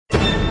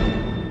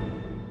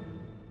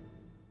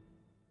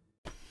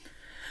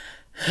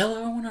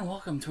Hello, everyone, and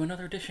welcome to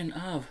another edition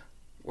of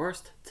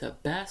Worst to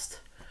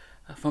Best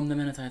from the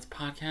Minutides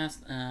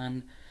podcast.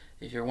 And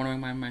if you're wondering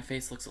why my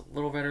face looks a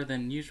little better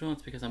than usual,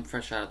 it's because I'm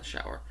fresh out of the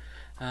shower.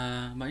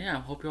 But yeah,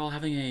 I hope you're all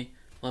having a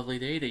lovely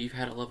day, that you've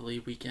had a lovely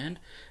weekend,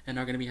 and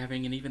are going to be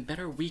having an even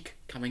better week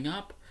coming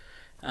up.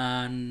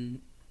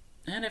 And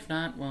if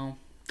not, well,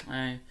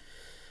 I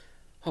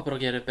hope it'll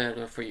get it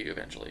better for you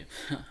eventually.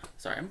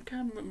 Sorry, I'm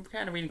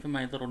kind of reading from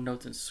my little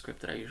notes and script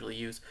that I usually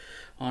use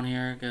on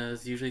here,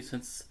 because usually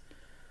since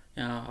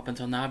up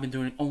until now, I've been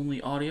doing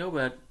only audio,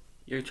 but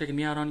you're checking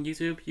me out on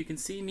YouTube. You can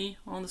see me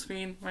on the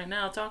screen right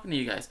now talking to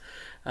you guys.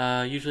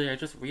 Usually, I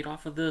just read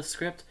off of the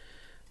script,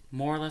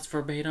 more or less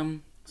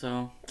verbatim.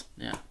 So,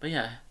 yeah. But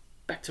yeah,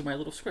 back to my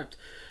little script.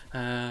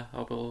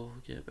 Hope it'll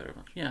get better.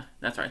 Yeah,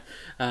 that's right.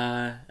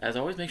 As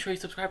always, make sure you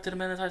subscribe to the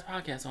Minutize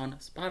Podcast on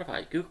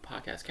Spotify, Google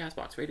Podcasts,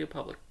 Castbox, Radio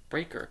Public,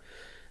 Breaker,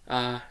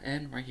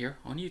 and right here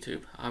on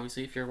YouTube.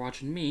 Obviously, if you're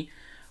watching me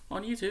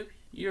on YouTube,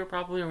 you're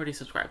probably already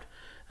subscribed.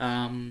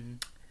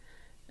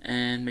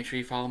 And make sure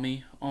you follow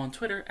me on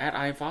Twitter at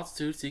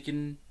IamFoxTude so you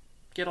can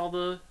get all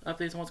the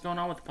updates on what's going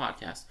on with the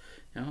podcast.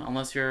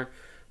 Unless you're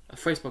a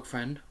Facebook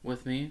friend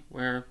with me,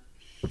 where,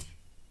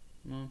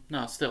 well,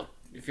 no, still,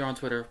 if you're on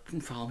Twitter,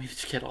 follow me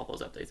to get all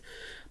those updates.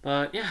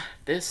 But yeah,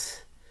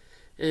 this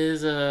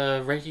is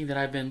a ranking that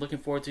I've been looking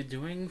forward to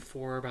doing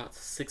for about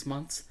 6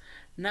 months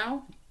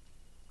now.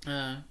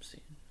 Let's see.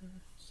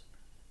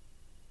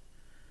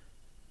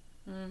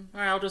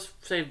 Alright, I'll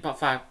just say about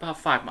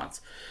 5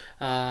 months.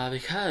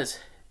 Because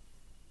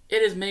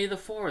it is May the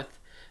 4th.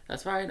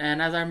 That's right.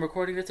 And as I'm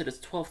recording this, it is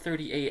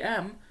 12:30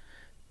 a.m.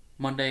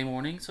 Monday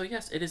morning. So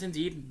yes, it is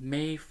indeed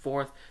May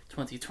 4th,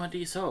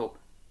 2020. So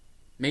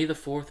May the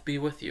 4th be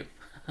with you.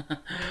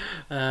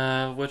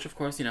 Which, of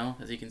course,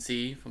 as you can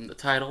see from the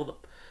title,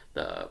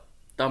 the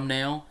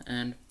thumbnail,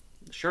 and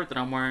the shirt that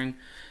I'm wearing,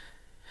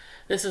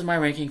 this is my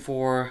ranking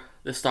for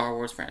the Star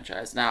Wars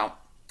franchise. Now,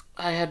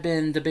 I had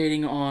been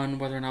debating on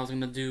whether or not I was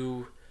going to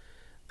do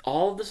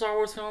all of the Star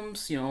Wars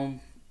films,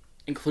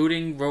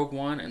 including Rogue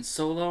One and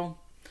Solo.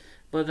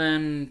 But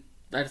then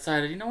I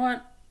decided, you know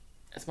what?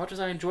 As much as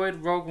I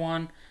enjoyed Rogue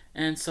One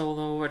and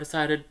Solo, I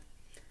decided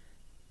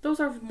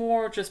those are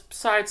more just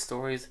side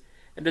stories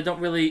and they don't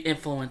really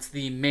influence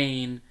the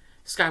main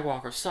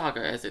Skywalker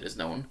saga, as it is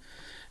known,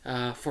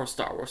 for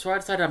Star Wars. So I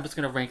decided I'm just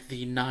going to rank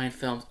the 9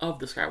 films of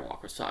the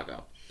Skywalker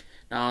saga.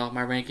 Now,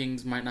 my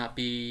rankings might not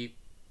be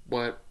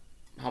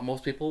how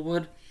most people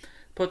would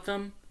put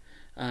them,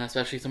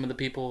 especially some of the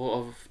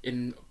people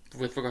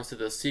with regards to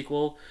the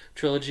sequel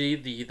trilogy,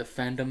 the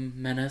fandom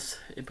menace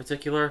in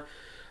particular,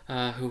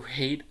 who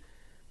hate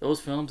those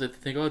films. They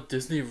think, oh,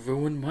 Disney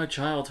ruined my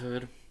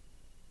childhood.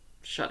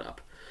 Shut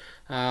up.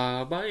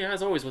 But yeah,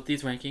 as always with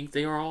these rankings,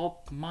 they are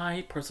all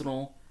my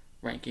personal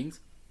rankings.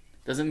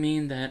 Doesn't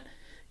mean that,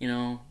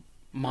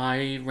 my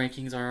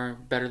rankings are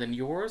better than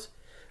yours,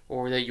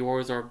 or that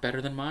yours are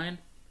better than mine.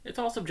 It's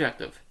all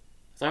subjective.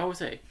 As I always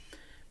say,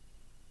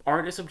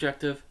 art is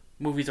subjective,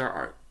 movies are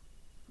art.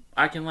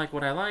 I can like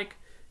what I like,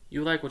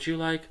 you like what you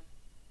like.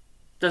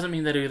 Doesn't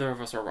mean that either of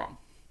us are wrong.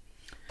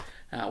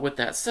 With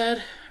that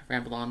said,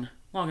 rambled on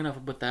long enough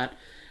with that.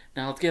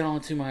 Now let's get on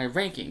to my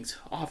rankings,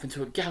 off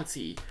into a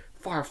galaxy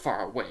far,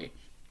 far away.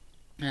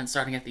 And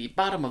starting at the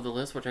bottom of the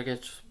list, which I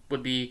guess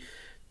would be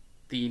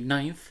the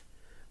 9th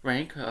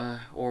rank,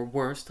 or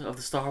worst of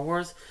the Star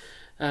Wars,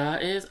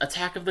 is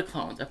Attack of the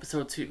Clones,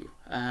 Episode 2.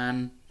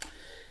 And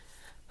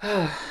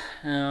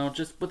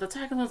just with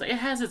Attack of the Clones, it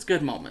has its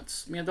good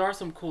moments. There's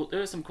some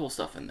cool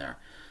stuff in there.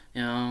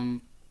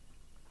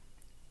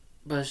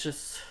 But it's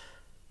just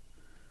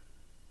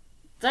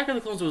Attack of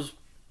the Clones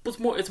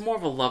it's more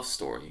of a love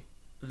story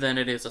than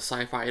it is a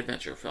sci-fi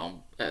adventure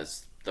film,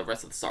 as the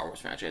rest of the Star Wars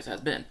franchise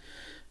has been.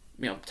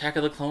 Attack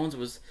of the Clones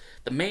was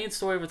the main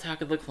story of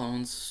Attack of the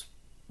Clones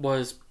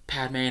was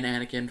Padme and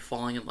Anakin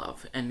falling in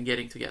love and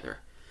getting together,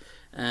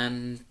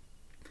 and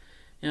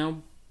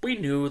we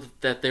knew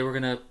that they were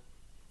gonna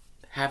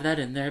have that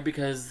in there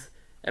because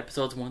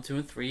episodes 1, 2,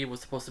 and 3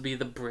 was supposed to be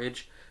the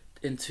bridge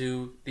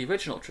into the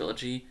original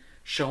trilogy,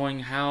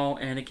 showing how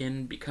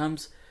Anakin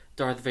becomes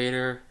Darth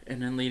Vader,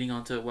 and then leading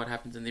on to what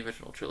happens in the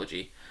original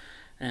trilogy.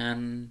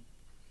 And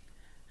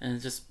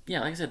just, yeah,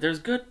 like I said, there's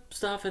good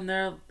stuff in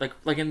there,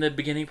 like in the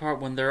beginning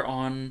part when they're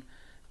on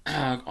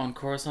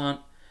Coruscant,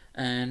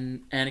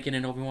 and Anakin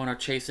and Obi-Wan are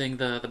chasing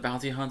the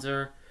bounty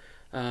hunter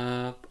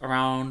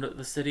around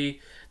the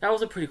city. That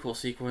was a pretty cool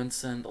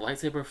sequence, and the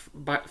lightsaber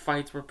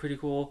fights were pretty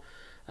cool.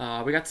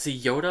 We got to see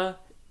Yoda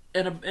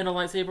in a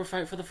lightsaber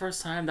fight for the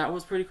first time. That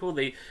was pretty cool.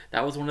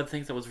 That was one of the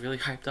things that was really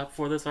hyped up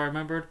for this. I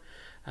remembered,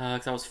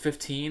 because I was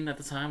 15 at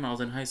the time. I was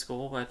in high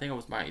school. I think it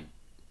was my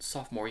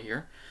sophomore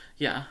year.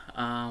 Yeah.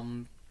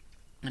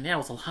 And yeah, it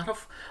was a lot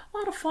of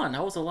fun.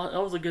 That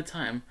was a good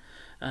time.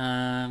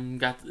 I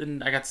got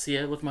to see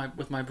it with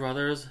my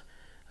brothers,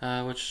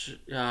 which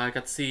I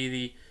got to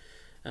see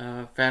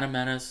the Phantom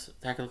Menace,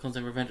 Attack of the Clones,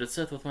 and Revenge of the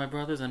Sith with my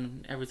brothers,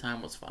 and every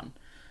time was fun.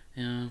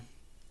 Yeah.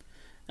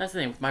 That's the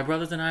thing. My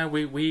brothers and I,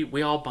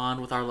 we all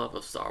bond with our love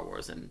of Star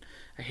Wars, and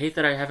I hate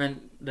that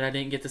I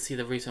didn't get to see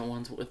the recent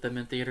ones with them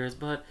in theaters,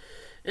 but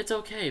it's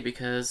okay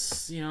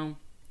because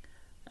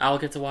I'll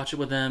get to watch it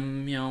with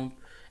them,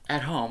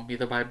 at home,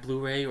 either by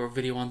Blu-ray or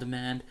video on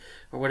demand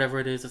or whatever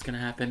it is that's gonna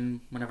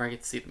happen whenever I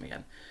get to see them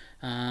again.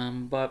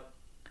 But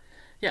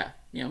yeah,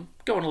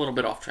 going a little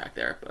bit off track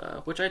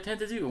there, which I tend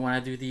to do when I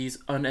do these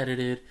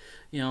unedited,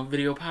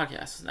 video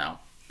podcasts now.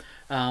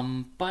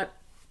 But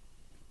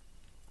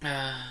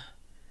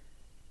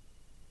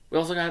we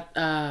also got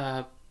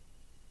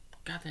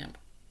goddamn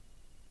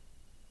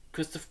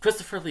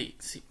Christopher Lee.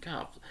 See,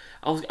 God,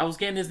 I was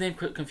getting his name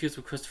confused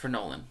with Christopher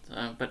Nolan,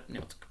 but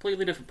it's a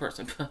completely different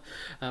person.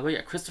 But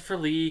yeah, Christopher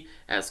Lee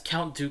as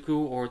Count Dooku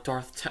or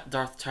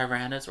Darth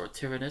Tyrannus or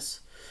Tyrannus.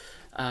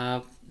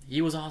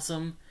 He was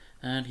awesome,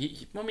 and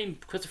I mean,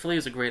 Christopher Lee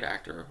is a great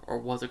actor, or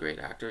was a great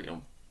actor.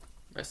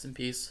 Rest in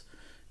peace,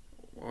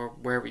 or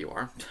wherever you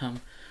are.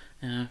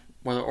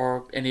 Whether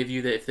or any of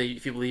you that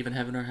if you believe in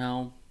heaven or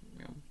hell,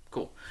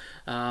 cool.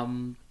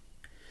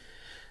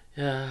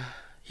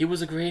 He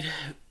was a great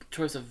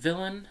choice of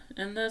villain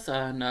in this,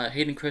 and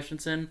Hayden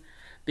Christensen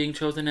being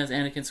chosen as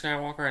Anakin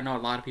Skywalker. I know a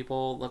lot of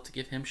people love to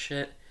give him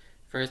shit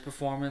for his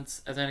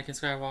performance as Anakin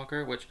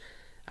Skywalker, which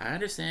I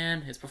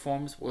understand his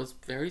performance was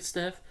very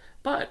stiff,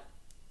 but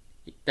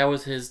that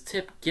was his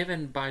tip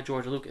given by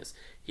George Lucas.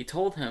 He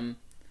told him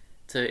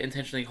to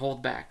intentionally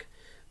hold back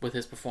with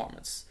his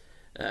performance,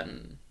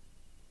 and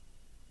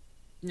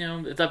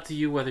it's up to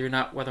you whether or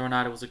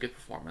not it was a good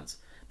performance.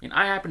 I mean,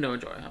 I happen to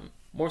enjoy him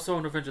more so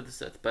in Revenge of the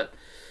Sith, but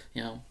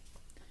you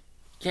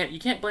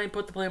can't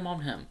put the blame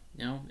on him.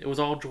 It was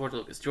all George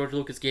Lucas. George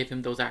Lucas gave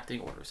him those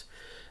acting orders,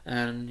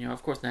 and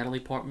of course Natalie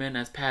Portman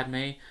as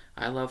Padme.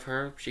 I love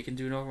her. She can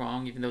do no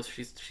wrong, even though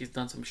she's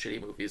done some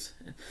shitty movies,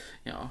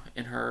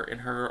 in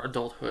her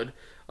adulthood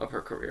of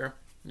her career.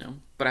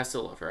 But I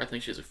still love her. I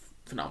think she's a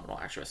phenomenal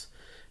actress,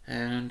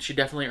 and she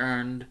definitely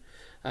earned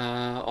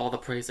all the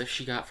praise that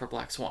she got for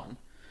Black Swan.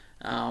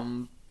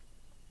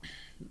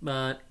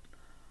 But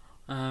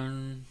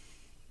I'm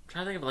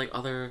trying to think of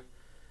other.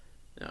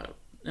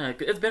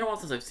 It's been a while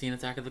since I've seen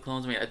Attack of the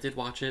Clones. I mean, I did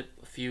watch it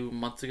a few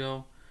months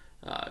ago,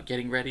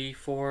 getting ready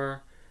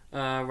for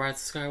Rise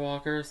of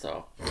Skywalker.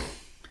 So,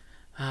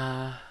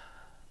 and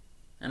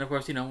of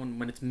course,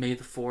 when it's May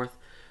the 4th,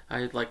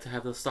 I'd like to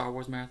have the Star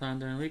Wars marathon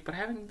during the week, but I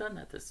haven't done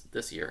that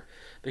this year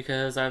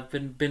because I've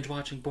been binge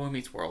watching Boy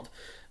Meets World,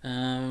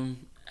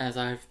 as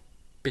I've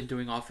been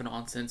doing off and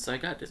on since I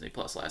got Disney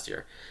Plus last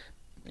year.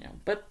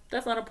 But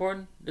that's not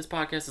important. This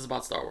podcast is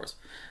about Star Wars,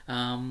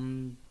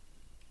 and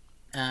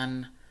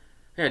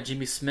yeah,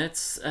 Jimmy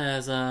Smits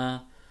as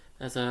a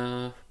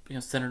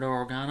Senator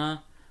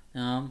Organa.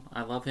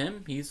 I love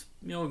him. He's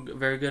a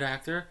very good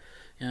actor.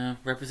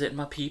 Representing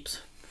my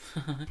peeps.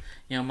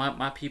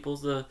 My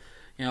people's the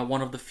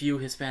one of the few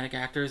Hispanic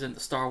actors in the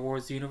Star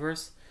Wars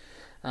universe.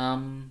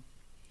 There's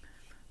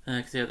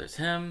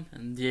him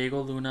and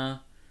Diego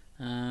Luna,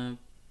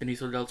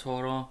 Benicio del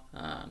Toro,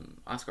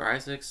 Oscar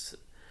Isaacs.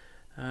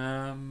 Those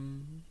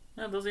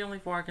are the only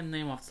four I can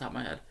name off the top of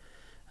my head.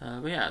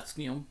 But yeah, it's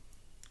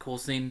cool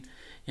seeing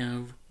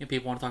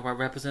people want to talk about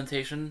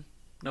representation.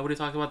 Nobody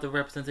talks about the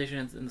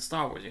representation in the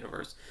Star Wars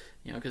universe,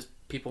 because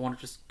people want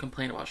to just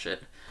complain about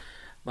shit.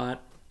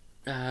 But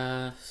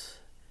yeah,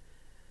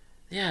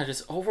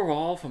 just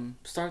overall from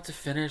start to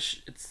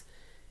finish, it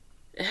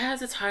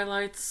has its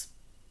highlights,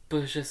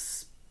 but it's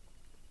just,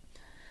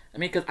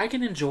 because I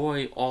can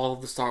enjoy all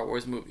of the Star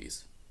Wars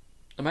movies,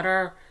 no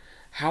matter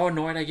how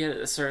annoyed I get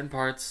at certain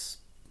parts.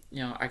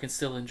 I can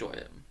still enjoy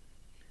it.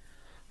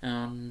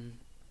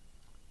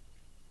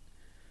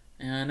 And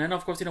then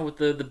of course, with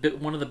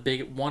one of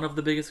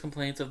the biggest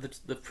complaints of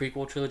the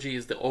prequel trilogy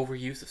is the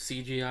overuse of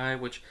CGI,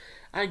 which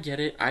I get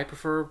it. I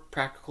prefer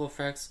practical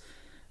effects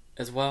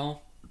as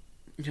well.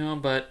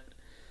 But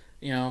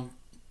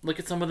look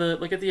at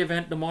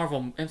the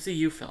Marvel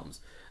MCU films.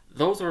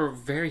 Those are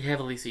very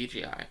heavily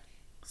CGI.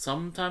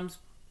 Sometimes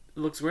it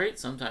looks great,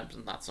 sometimes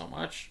not so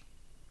much.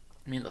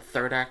 The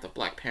third act of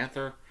Black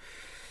Panther,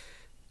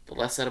 the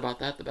less said about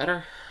that, the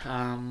better.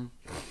 And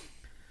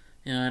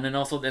then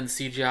also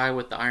CGI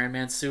with the Iron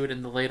Man suit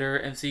in the later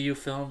MCU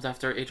films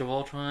after Age of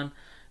Ultron,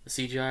 the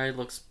CGI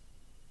looks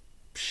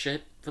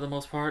shit for the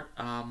most part.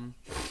 So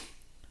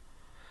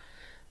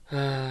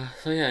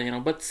yeah,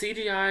 but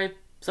CGI,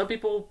 some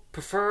people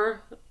prefer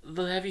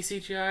the heavy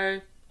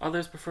CGI,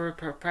 others prefer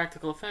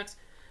practical effects,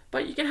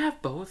 but you can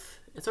have both.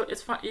 It's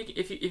fine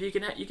if you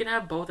can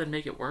have both and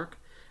make it work.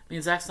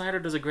 Zack Snyder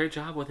does a great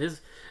job with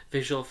his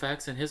visual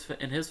effects in his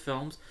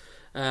films,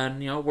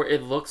 and where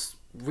it looks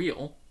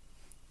real.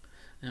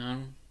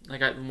 The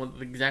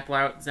example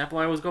I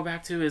always go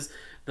back to is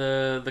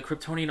the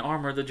Kryptonian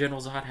armor the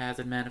General Zod has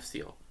in Man of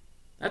Steel.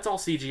 That's all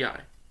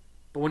CGI,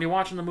 but when you're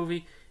watching the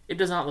movie, it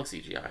does not look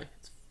CGI.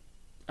 It's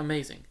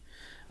amazing,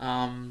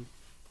 and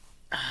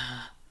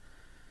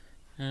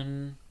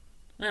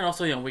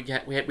also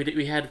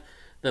we had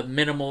the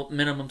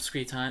minimum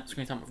screen time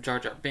of Jar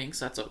Jar Binks.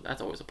 That's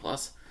always a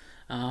plus.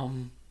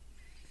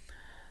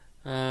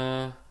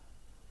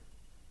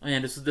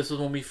 And this was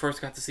when we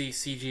first got to see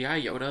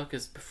CGI Yoda,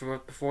 because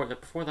before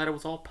that it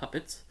was all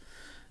puppets,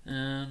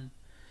 and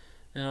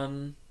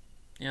the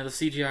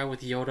CGI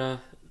with Yoda,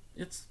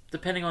 it's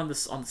depending on the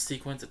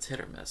sequence, it's hit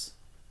or miss.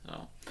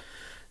 So,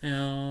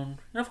 and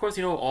of course,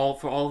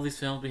 for all of these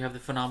films, we have the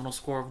phenomenal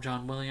score of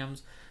John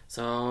Williams.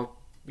 So,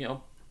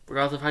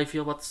 regardless of how you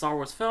feel about the Star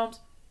Wars films,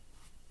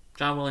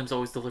 John Williams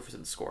always delivers in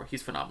the score.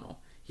 He's phenomenal.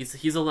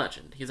 He's a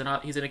legend. He's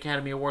an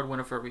Academy Award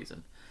winner for a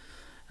reason.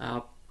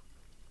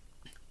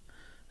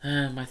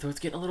 And my throat's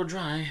getting a little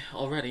dry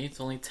already. It's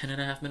only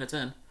 10.5 minutes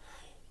in.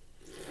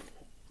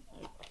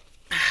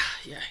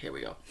 Yeah, here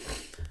we go.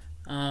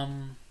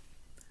 And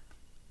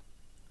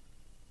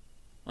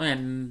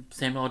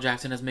Samuel L.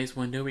 Jackson as Mace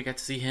Windu. We got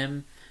to see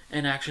him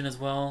in action as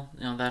well.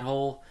 That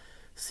whole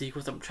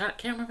sequence.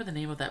 Can't remember the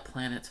name of that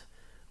planet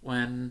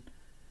when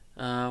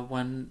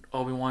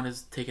Obi-Wan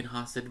is taken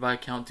hostage by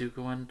Count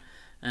Dooku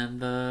and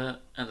the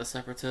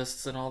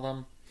Separatists and all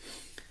them.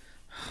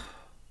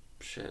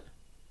 Shit.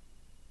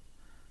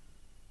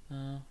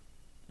 And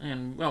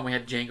we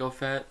had Jango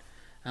Fett.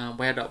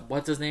 We had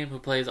what's his name, who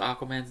plays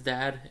Aquaman's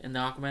dad in the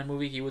Aquaman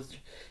movie. He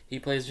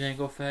plays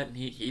Jango Fett, and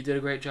he did a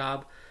great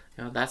job.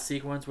 That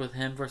sequence with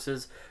him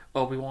versus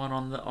Obi-Wan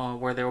on the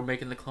where they were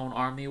making the clone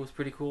army was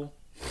pretty cool.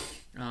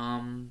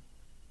 And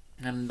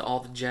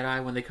all the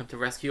Jedi when they come to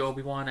rescue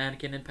Obi-Wan,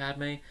 Anakin, and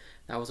Padme,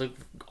 that was an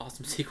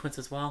awesome sequence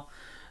as well.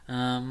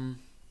 And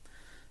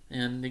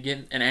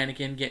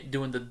Anakin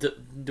doing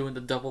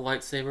the double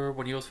lightsaber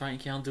when he was fighting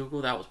Count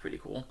Dooku, that was pretty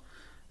cool.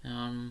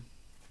 And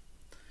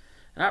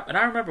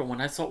I remember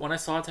when I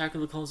saw Attack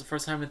of the Clones the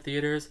first time in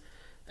theaters,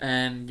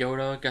 and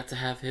Yoda got to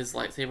have his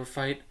lightsaber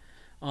fight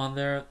on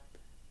there,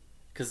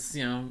 because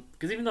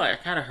even though I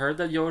kind of heard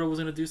that Yoda was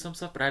gonna do some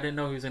stuff, but I didn't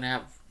know he was gonna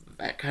have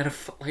that kind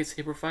of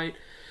lightsaber fight,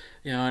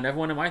 and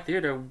everyone in my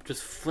theater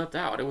just flipped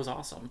out. It was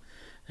awesome.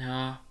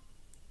 It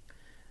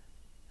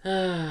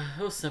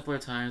was simpler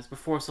times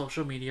before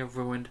social media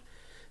ruined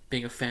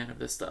being a fan of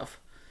this stuff.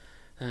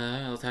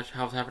 I was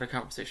having a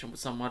conversation with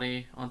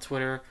somebody on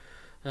Twitter,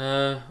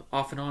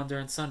 off and on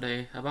during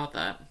Sunday about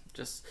that.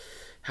 Just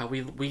how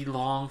we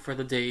long for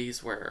the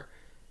days where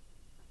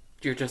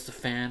you're just a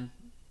fan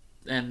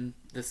and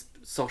this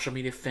social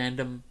media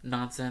fandom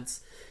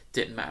nonsense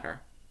didn't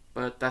matter.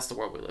 But that's the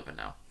world we live in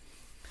now.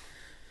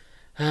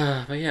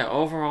 But yeah,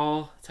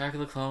 overall, Attack of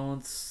the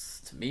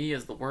Clones, to me,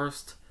 is the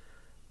worst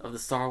of the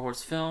Star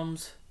Wars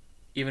films,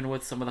 even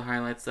with some of the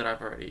highlights that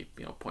I've already,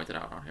 pointed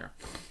out on here.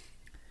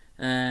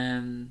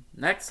 And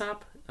next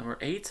up, number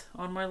 8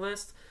 on my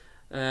list,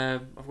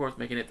 of course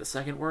making it the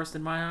second worst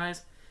in my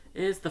eyes,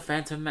 is The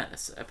Phantom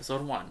Menace,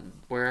 Episode 1,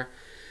 where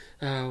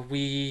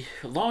we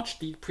launched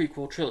the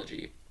prequel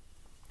trilogy,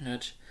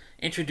 which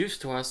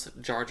introduced to us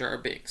Jar Jar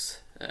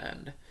Binks.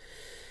 And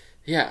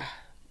yeah,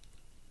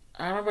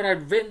 I remember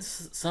I'd written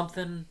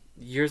something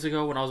years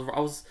ago when I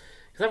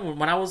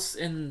was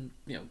in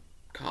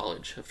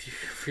college a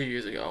few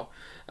years ago.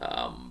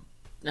 One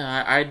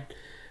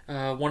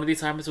of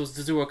these times was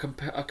to do a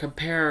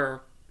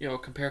compare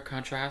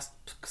contrast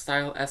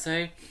style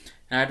essay,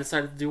 and I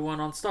decided to do one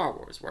on Star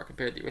Wars where I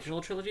compared the original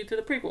trilogy to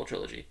the prequel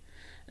trilogy.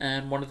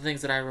 And one of the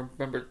things that I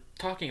remember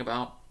talking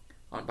about,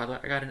 by the way,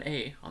 I got an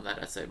A on that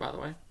essay, by the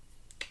way.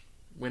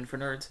 Win for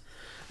nerds.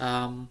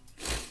 One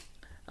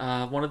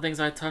of the things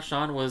I touched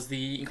on was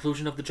the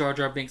inclusion of the Jar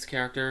Jar Binks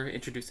character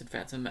introduced in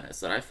Phantom Menace,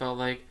 that I felt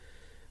like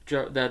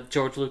that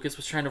George Lucas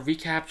was trying to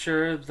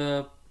recapture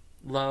the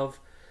love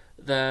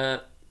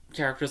that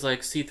characters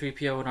like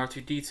C-3PO and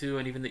R2-D2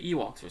 and even the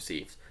Ewoks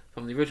received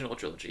from the original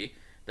trilogy,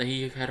 that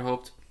he had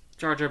hoped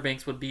Jar Jar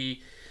Binks would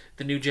be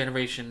the new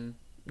generation,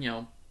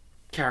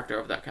 character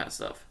of that kind of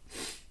stuff.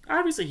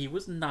 Obviously, he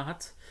was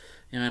not.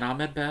 And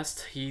Ahmed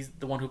Best, he's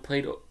the one who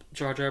played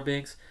Jar Jar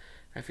Binks.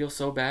 I feel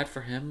so bad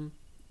for him,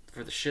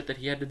 for the shit that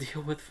he had to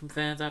deal with from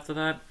fans after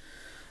that.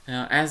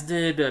 As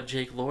did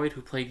Jake Lloyd,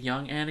 who played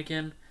young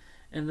Anakin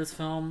in this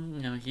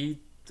film. He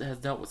has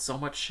dealt with so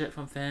much shit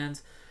from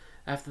fans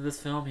after this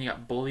film. He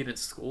got bullied in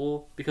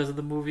school because of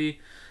the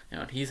movie.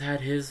 And he's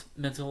had his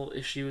mental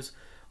issues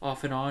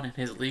off and on, and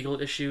his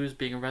legal issues,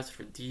 being arrested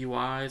for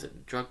DUIs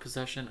and drug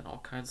possession and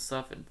all kinds of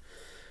stuff. And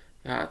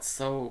yeah, it's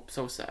so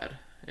sad.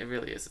 It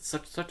really is. It's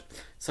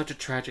such a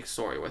tragic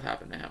story what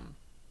happened to him.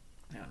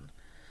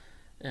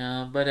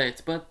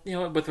 But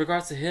with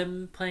regards to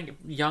him playing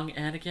young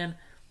Anakin,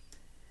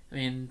 I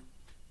mean,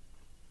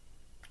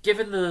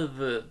 given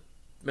the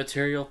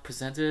material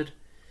presented,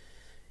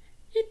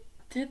 he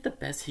did the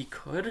best he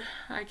could,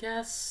 I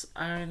guess.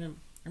 I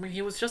mean,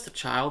 he was just a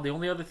child. The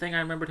only other thing I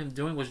remembered him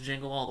doing was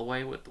Jingle All the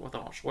Way with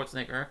Arnold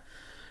Schwarzenegger.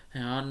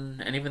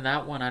 And even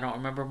that one, I don't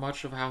remember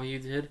much of how he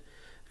did.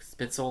 It's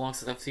been so long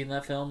since I've seen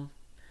that film.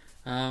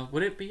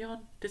 Would it be on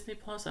Disney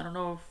Plus? I don't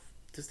know if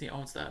Disney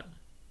owns that.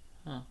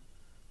 Huh.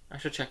 I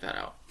should check that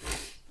out.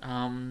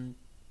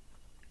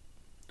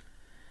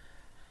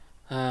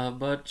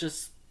 But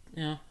just,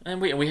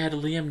 and we had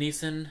Liam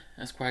Neeson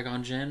as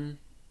Qui-Gon Jinn.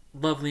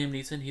 Love Liam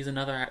Neeson. He's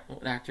another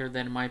actor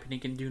that, in my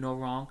opinion, can do no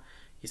wrong.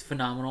 He's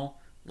phenomenal.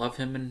 Love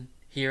him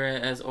here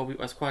as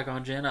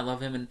Qui-Gon Jinn. I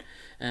love him and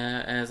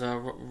as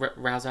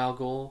Ra's al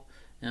Ghul.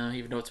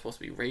 Even though it's supposed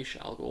to be Ra's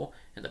al Ghul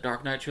in the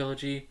Dark Knight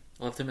trilogy.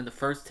 I loved him in the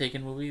first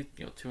Taken movie.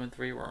 2 and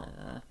 3 were.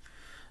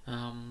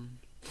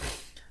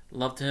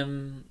 Loved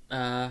him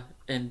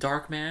in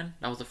Darkman.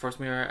 That was the first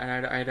movie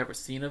I had ever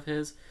seen of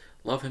his.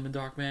 Love him in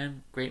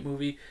Darkman. Great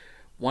movie.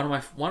 One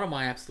of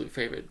my absolute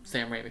favorite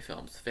Sam Raimi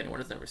films. If anyone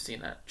has never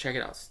seen that, check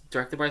it out. It's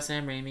directed by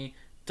Sam Raimi.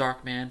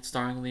 Darkman,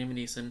 starring Liam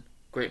Neeson.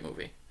 Great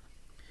movie.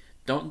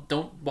 Don't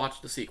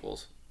watch the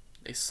sequels.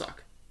 They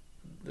suck.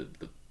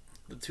 The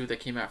two that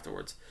came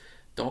afterwards.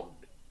 Don't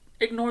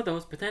ignore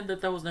those. Pretend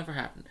that those never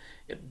happened.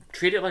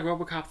 Treat it like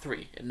RoboCop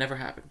 3. It never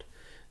happened.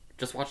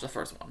 Just watch the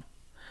first one.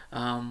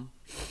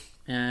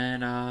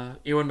 And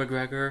Ewan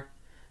McGregor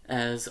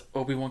as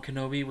Obi-Wan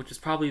Kenobi, which is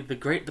probably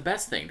the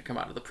best thing to come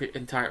out of the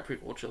entire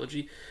prequel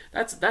trilogy.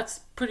 That's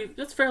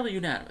fairly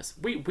unanimous.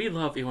 We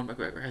love Ewan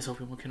McGregor as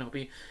Obi-Wan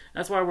Kenobi.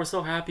 That's why we're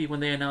so happy when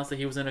they announced that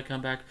he was going to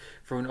come back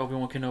for an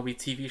Obi-Wan Kenobi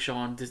TV show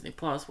on Disney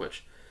Plus.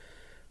 Which,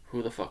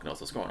 who the fuck knows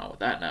what's going on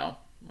with that now?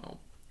 Well,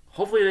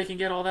 hopefully they can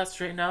get all that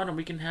straightened out and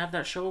we can have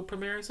that show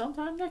premiering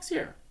sometime next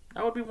year.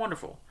 That would be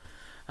wonderful.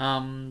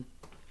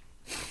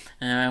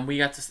 And we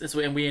got to this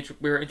way, and we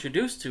were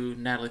introduced to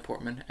Natalie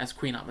Portman as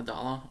Queen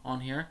Amidala on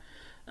here.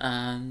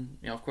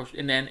 Of course,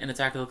 in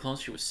Attack of the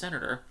Clones, she was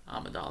Senator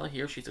Amidala.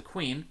 Here, she's a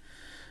queen,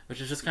 which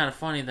is just kind of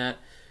funny that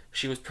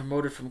she was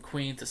promoted from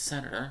queen to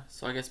senator.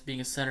 So I guess being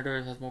a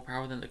senator has more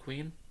power than the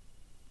queen.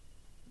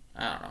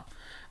 I don't know.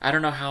 I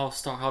don't know how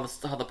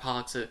the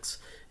politics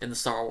in the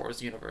Star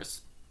Wars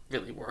universe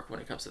really work when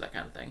it comes to that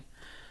kind of thing.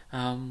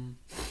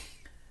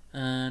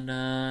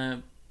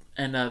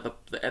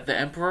 The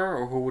Emperor,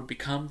 or who would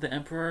become the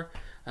Emperor,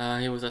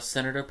 he was a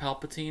Senator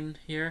Palpatine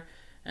here,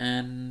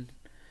 and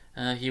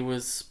he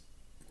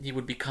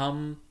would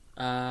become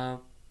the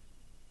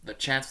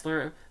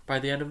Chancellor by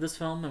the end of this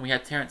film, and we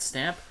had Terrence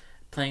Stamp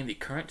playing the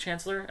current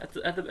Chancellor at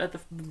the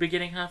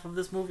beginning half of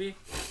this movie,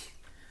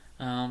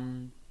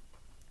 I'm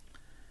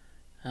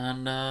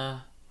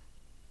trying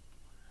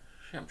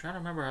to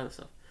remember how this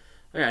stuff.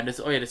 This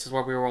is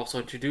where we were also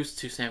introduced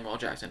to Samuel L.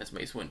 Jackson as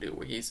Mace Windu,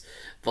 where he's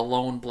the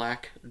lone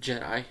black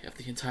Jedi of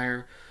the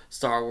entire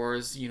Star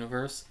Wars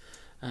universe.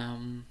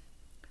 And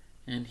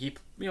he,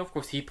 of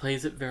course, he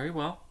plays it very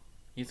well.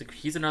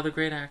 He's another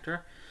great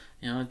actor.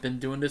 He's been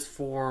doing this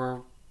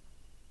for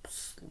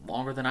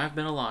longer than I've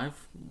been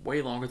alive,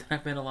 way longer than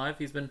I've been alive.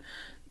 He's been,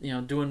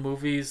 doing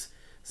movies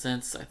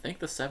since I think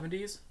the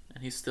 70s,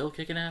 and he's still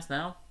kicking ass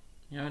now.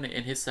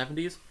 In his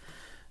 70s.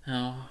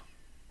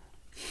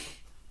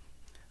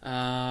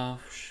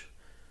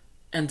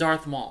 And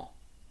Darth Maul.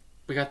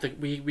 We got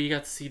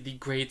to see the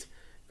great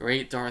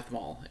Darth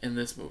Maul in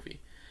this movie,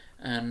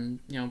 and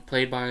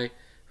played by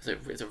is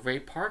it Ray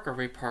Park or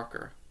Ray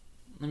Parker?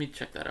 Let me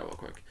check that out real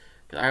quick,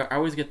 because I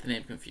always get the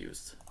name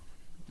confused.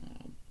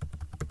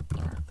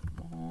 Darth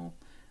Maul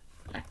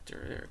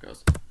actor, there it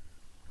goes.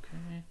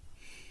 Okay,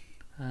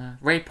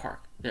 Ray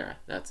Park. There,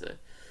 that's it.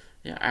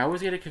 Yeah, I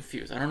always get it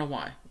confused. I don't know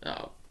why.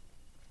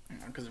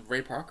 Because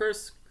Ray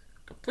Parker's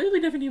completely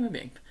different human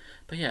being.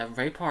 But yeah,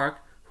 Ray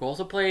Park, who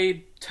also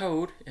played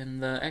Toad in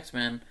the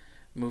X-Men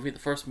movie, the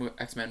first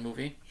X-Men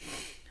movie.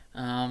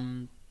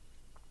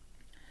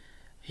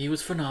 He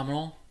was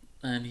phenomenal,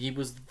 and he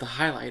was the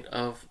highlight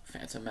of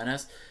Phantom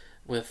Menace,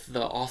 with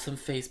the awesome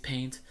face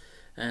paint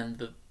and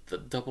the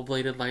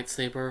double-bladed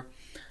lightsaber.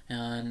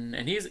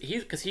 And he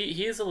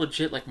is a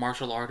legit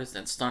martial artist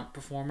and stunt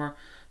performer.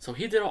 So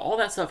he did all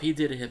that stuff. He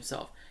did it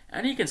himself,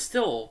 and he can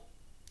still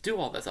do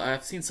all this.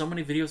 I've seen so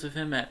many videos of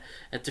him at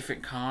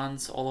different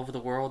cons all over the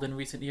world in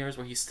recent years,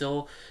 where he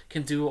still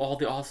can do all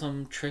the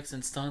awesome tricks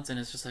and stunts, and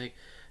it's just like,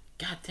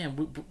 god damn,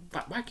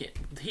 why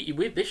can't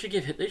they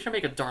should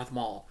make a Darth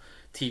Maul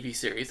TV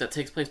series that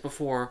takes place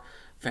before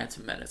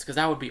Phantom Menace, because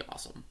that would be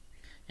awesome.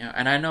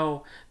 And I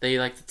know they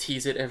like to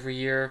tease it every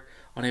year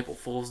on April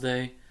Fool's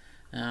Day,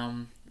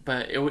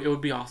 but it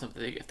would be awesome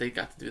if they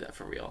got to do that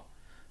for real.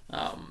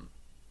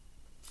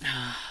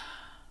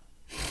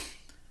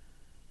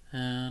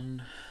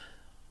 And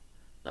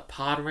the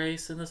pod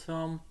race in this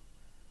film,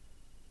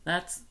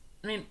 it's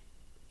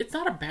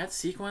not a bad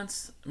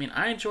sequence.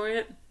 I enjoy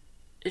it.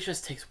 It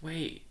just takes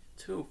way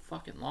too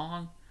fucking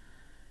long.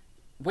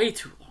 Way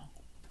too long.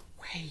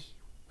 Way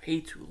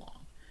too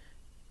long.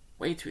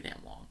 Way too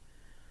damn long.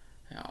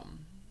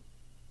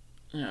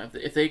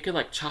 If they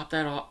could chop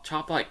that off,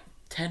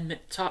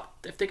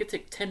 if they could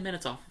take 10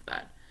 minutes off of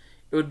that,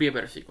 it would be a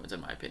better sequence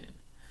in my opinion.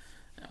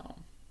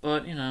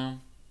 But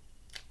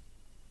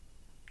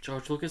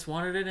George Lucas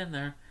wanted it in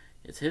there.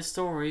 It's his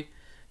story.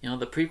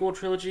 The prequel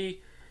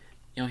trilogy,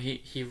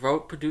 he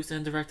wrote, produced,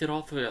 and directed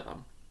all three of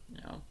them.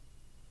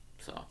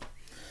 So.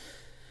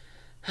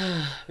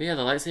 But yeah,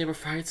 the lightsaber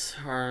fights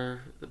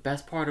are the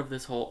best part of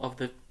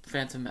the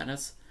Phantom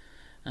Menace.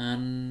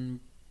 And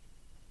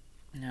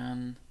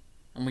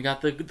we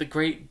got the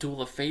great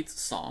Duel of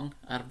Fates song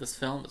out of this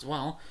film as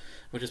well,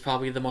 which is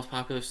probably the most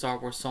popular Star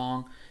Wars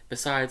song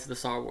besides the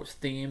Star Wars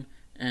theme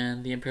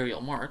and the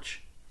Imperial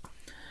March.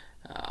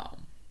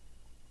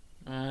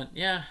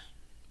 Yeah.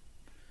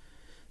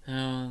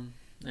 And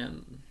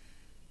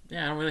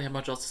yeah, I don't really have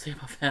much else to say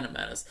about Phantom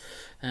Menace.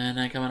 And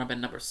then coming up at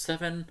number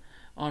 7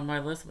 on my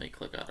list, let me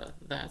click out of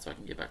that so I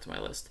can get back to my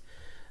list.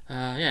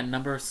 Yeah,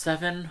 number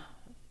 7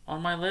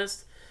 on my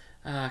list.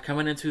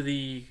 Coming into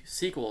the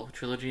sequel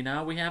trilogy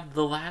now, we have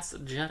The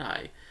Last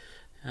Jedi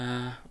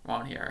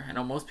on here. I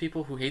know most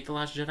people who hate The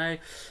Last Jedi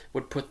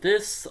would put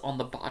this on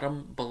the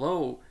bottom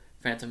below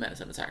Phantom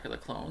Menace and Attack of the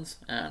Clones.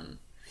 And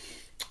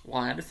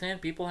while I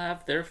understand people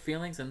have their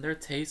feelings and their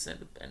tastes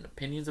and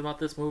opinions about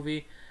this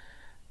movie,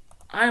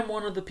 I'm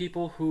one of the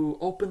people who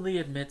openly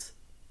admits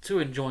to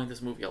enjoying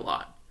this movie a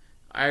lot.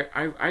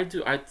 I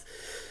do.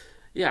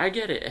 Yeah, I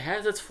get it. It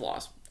has its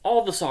flaws.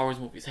 All the Star Wars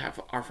movies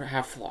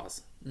have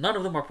flaws. None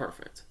of them are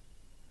perfect.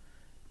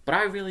 But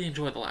I really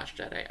enjoy The Last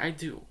Jedi. I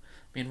do.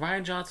 I mean,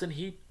 Rian Johnson,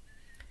 he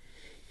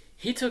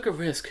took a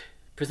risk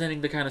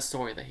presenting the kind of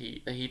story that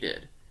he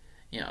did.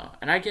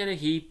 And I get it.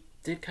 He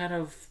did kind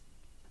of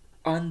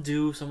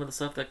undo some of the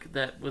stuff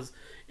that was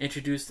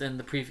introduced in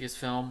the previous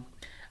film.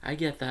 I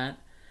get that.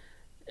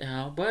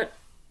 But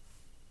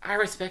I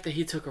respect that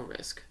he took a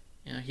risk.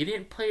 He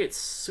didn't play it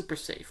super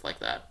safe like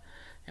that.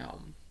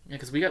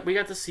 Because we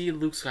got to see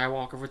Luke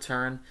Skywalker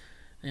return.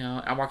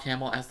 And Mark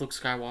Hamill as Luke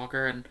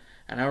Skywalker, and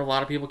I know a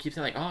lot of people keep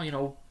saying like,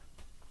 oh,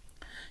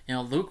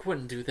 Luke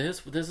wouldn't do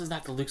this. This is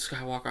not the Luke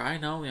Skywalker I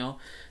know.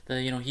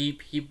 That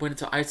he went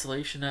into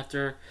isolation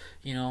after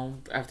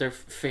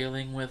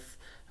failing with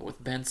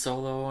Ben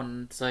Solo,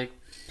 and it's like,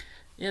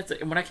 yeah.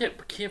 When I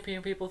kept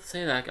hearing people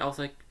say that, I was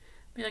like,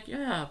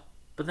 yeah.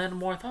 But then the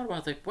more I thought about it, I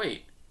was like,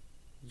 wait,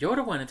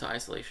 Yoda went into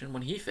isolation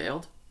when he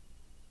failed.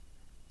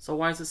 So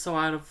why is it so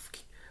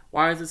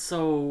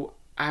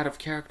out of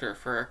character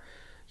for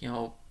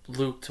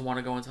Luke to want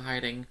to go into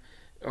hiding,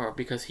 or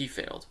because he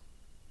failed?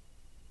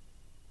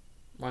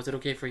 Why is it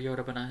okay for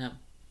Yoda but not him?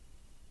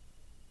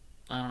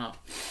 I don't know.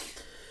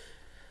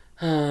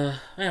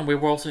 And we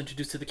were also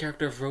introduced to the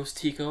character of Rose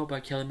Tico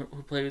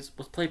was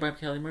played by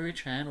Kelly Marie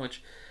Tran,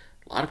 which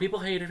a lot of people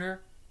hated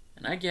her,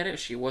 and I get it.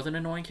 She was an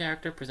annoying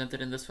character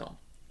presented in this film.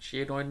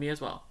 She annoyed me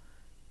as well,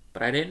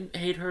 but I didn't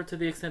hate her to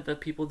the extent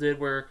that people did,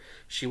 where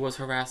she was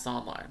harassed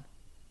online.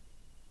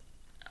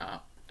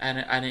 And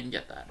I didn't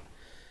get that.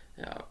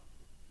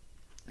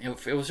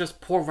 It was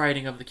just poor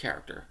writing of the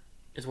character,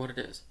 is what it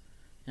is.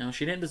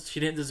 She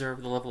didn't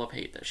deserve the level of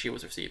hate that she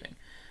was receiving.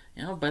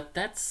 But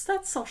that's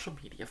social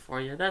media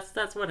for you.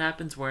 That's what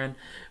happens when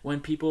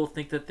people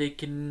think that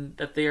when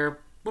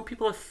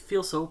people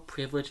feel so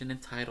privileged and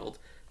entitled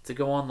to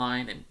go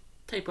online and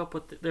type up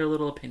with their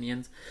little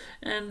opinions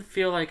and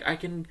feel like I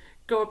can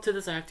go up to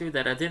this actor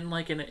that I didn't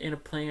like in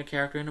playing a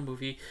character in a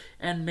movie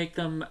and make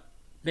them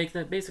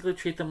basically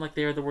treat them like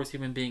they are the worst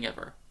human being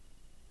ever.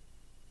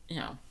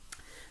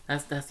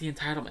 That's the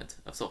entitlement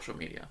of social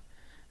media,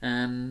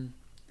 and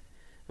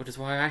which is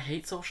why I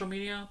hate social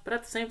media. But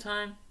at the same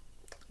time,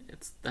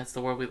 that's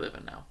the world we live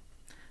in now,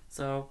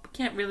 so we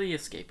can't really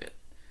escape it.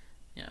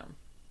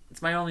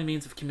 It's my only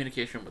means of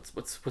communication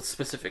with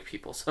specific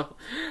people, so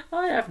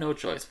I have no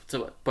choice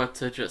but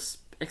to just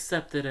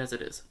accept it as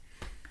it is.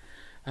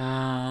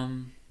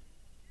 Man,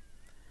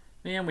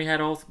 we had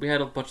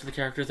a bunch of the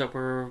characters that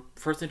were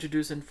first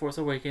introduced in Force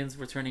Awakens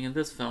returning in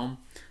this film,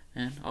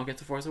 and I'll get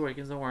to Force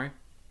Awakens, don't worry.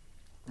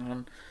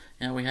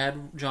 We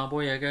had John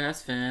Boyega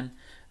as Finn,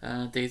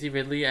 Daisy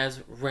Ridley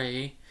as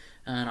Rey,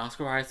 and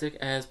Oscar Isaac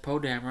as Poe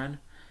Dameron.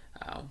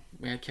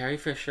 We had Carrie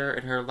Fisher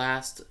in her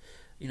last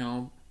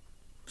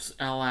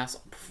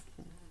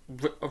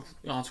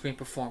on-screen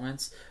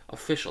performance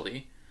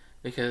officially,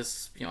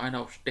 because I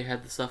know they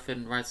had the stuff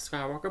in Rise of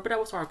Skywalker, but that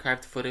was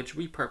archived footage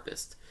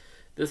repurposed.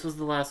 This was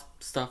the last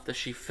stuff that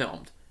she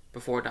filmed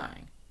before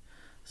dying.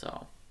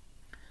 So,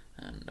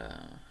 and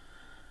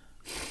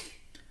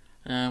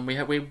we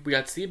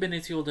got to see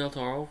Benicio del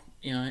Toro,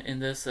 in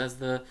this as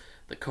the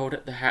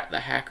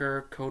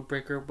hacker, code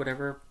breaker,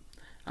 whatever.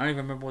 I don't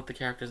even remember what the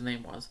character's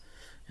name was.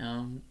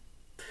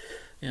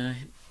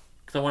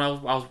 So when I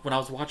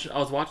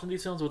was watching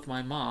these films with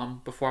my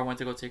mom before I went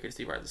to go take her to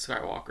see Rise of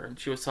Skywalker, and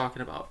she was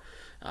talking about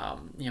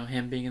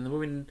him being in the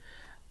movie. And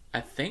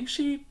I think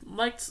she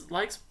likes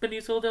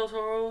Benicio del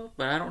Toro,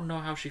 but I don't know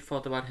how she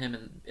felt about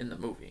him in the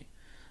movie.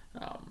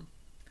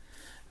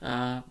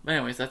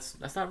 Anyways,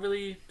 that's not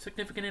really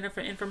significant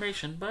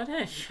information, but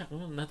hey,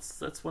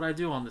 that's what I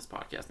do on this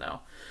podcast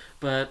now.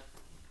 But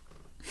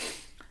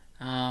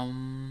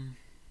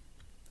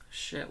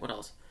shit, what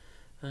else?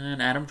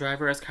 And Adam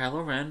Driver as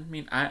Kylo Ren. I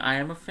mean, I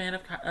am a fan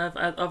of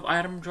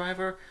Adam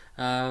Driver.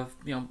 Not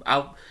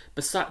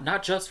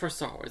just for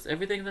Star Wars,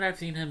 everything that I've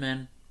seen him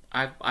in,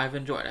 I've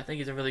enjoyed. I think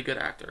he's a really good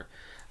actor.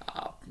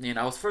 I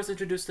was first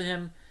introduced to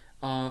him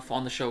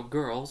on the show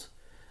Girls,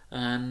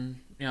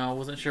 and I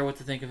wasn't sure what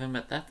to think of him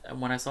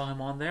when I saw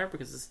him on there,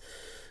 because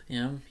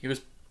he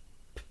was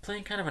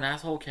playing kind of an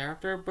asshole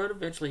character, but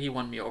eventually he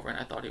won me over, and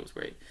I thought he was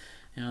great.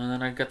 And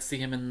then I got to see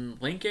him in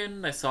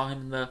Lincoln. I saw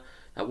him in that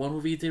one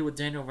movie he did with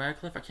Daniel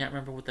Radcliffe. I can't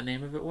remember what the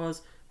name of it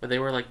was, where they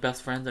were like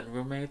best friends and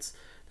roommates.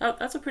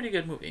 That's a pretty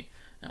good movie.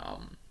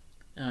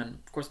 And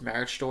of course,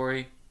 Marriage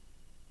Story,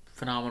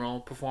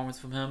 phenomenal performance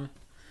from him.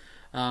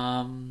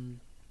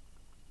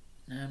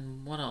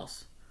 And what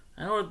else?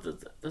 I know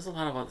there's a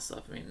lot of other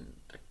stuff. I mean,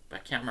 I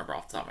can't remember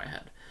off the top of my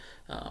head.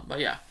 But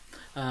yeah,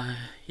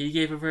 he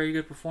gave a very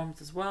good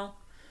performance as well.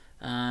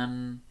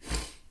 And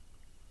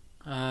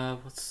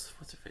what's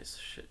her face?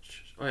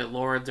 Oh yeah,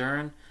 Laura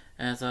Dern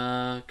as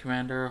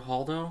Commander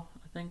Holdo,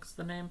 I think's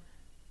the name.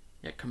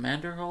 Yeah,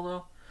 Commander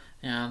Holdo,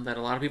 and that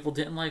a lot of people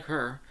didn't like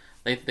her.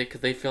 Cause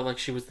they feel like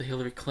she was a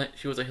Hillary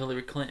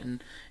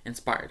Clinton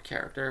inspired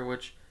character,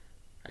 which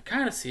I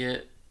kind of see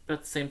it, but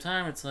at the same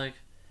time, it's like,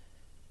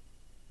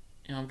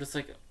 I'm just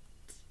like,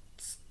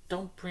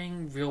 don't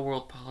bring real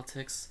world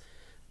politics,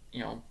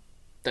 you know,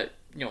 that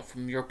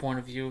from your point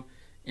of view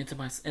into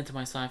my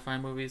sci-fi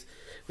movies,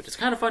 which is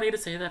kind of funny to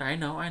say that. I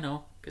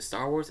know, because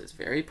Star Wars is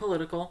very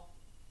political.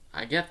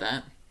 I get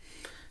that,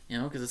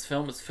 because this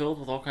film is filled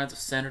with all kinds of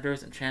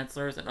senators and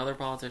chancellors and other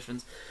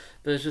politicians,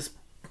 but it's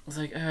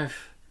like,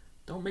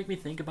 don't make me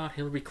think about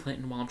Hillary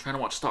Clinton while I'm trying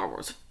to watch Star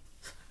Wars.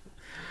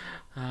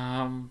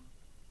 But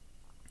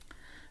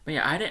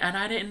yeah, I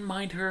didn't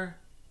mind her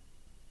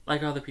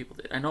like other people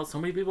did. I know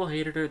so many people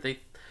hated her.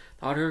 They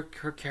thought her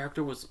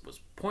character was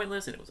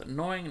pointless and it was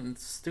annoying and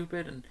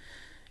stupid. And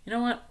you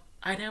know what?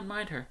 I didn't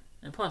mind her.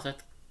 And plus, I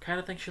kind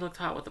of think she looked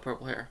hot with the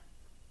purple hair.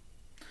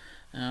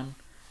 And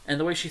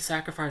the way she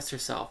sacrificed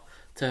herself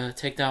to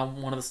take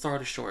down one of the Star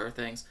Destroyer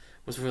things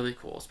was really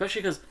cool.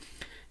 Especially because,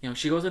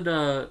 she goes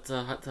into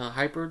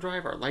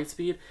hyperdrive or light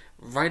speed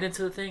right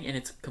into the thing, and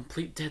it's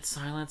complete dead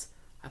silence.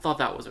 I thought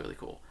that was really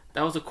cool.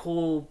 That was a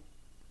cool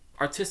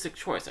artistic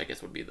choice, I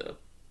guess would be the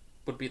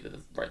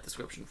right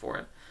description for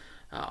it.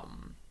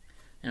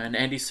 And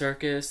Andy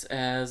Serkis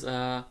as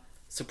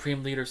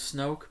Supreme Leader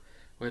Snoke,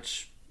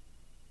 which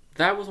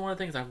that was one of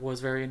the things I was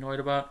very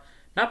annoyed about.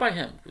 Not by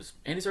him, because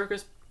Andy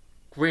Serkis,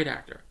 great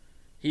actor.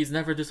 He's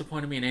never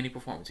disappointed me in any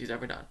performance he's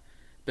ever done.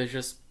 But it's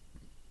just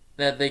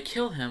that they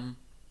kill him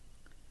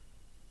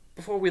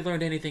before we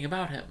learned anything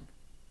about him.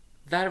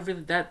 That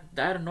really that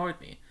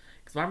annoyed me.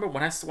 Because I remember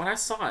when I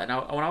saw it,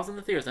 and when I was in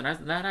the theaters, and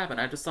that happened,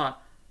 I just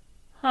thought,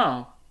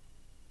 huh.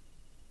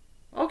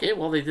 Okay,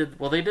 well they did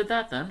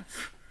that then.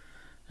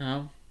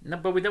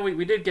 But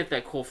we did get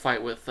that cool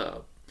fight with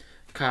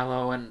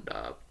Kylo and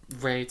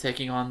Rey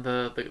taking on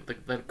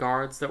the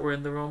guards that were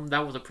in the room.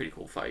 That was a pretty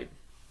cool fight.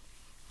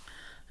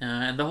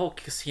 And the whole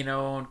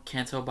casino and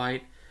Canto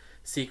Bight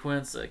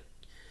sequence,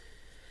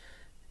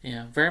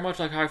 very much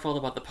like how I felt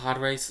about the pod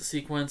race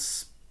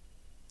sequence.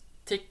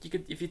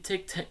 If you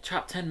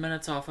chop 10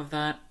 minutes off of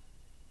that,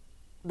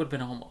 would have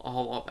been a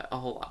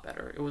whole lot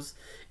better. It was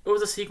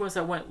a sequence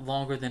that went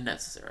longer than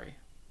necessary.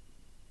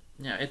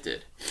 Yeah, it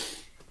did.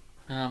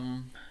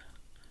 And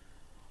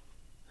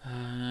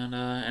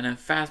then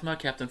Phasma,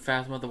 Captain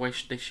Phasma, the way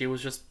she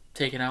was just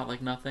taken out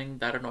like nothing,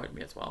 that annoyed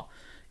me as well.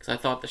 Because I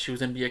thought that she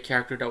was going to be a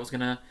character that was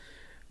going to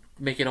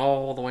make it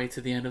all the way to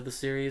the end of the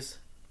series.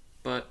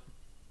 But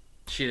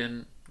she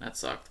didn't. That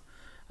sucked.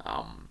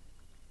 And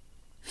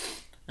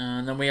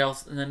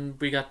then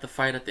we got the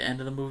fight at the end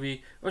of the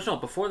movie. Or no,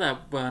 before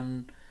that,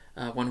 when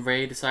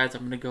Rey decides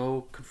I'm going to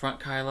go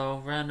confront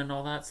Kylo Ren and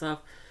all that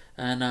stuff.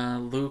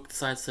 And Luke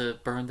decides to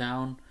burn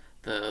down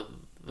the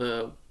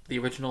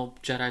original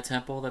Jedi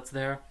temple that's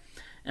there,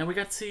 and we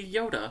got to see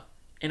Yoda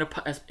in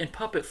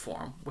puppet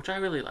form, which I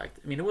really liked.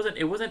 I mean,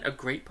 it wasn't a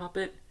great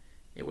puppet,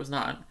 it was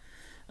not,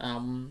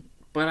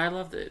 but I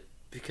loved it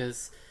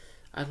because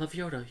I love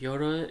Yoda.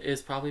 Yoda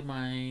is probably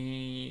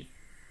my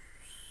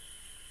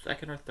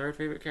second or third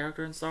favorite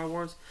character in Star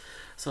Wars,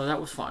 so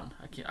that was fun.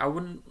 I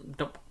wouldn't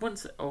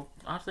say. Oh,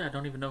 honestly, I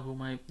don't even know who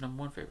my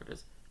number one favorite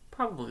is.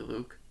 Probably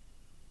Luke.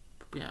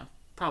 Yeah,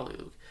 probably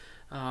Luke.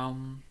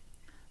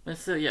 But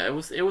still, yeah,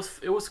 it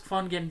was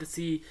fun getting to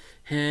see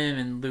him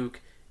and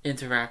Luke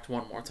interact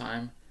one more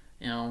time.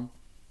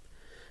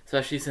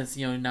 Especially since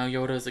now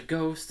Yoda is a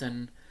ghost,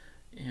 and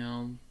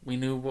we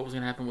knew what was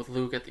gonna happen with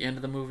Luke at the end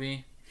of the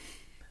movie,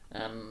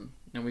 and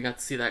we got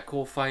to see that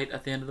cool fight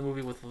at the end of the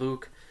movie with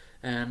Luke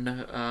and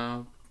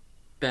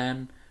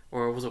Ben,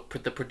 or was it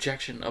the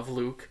projection of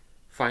Luke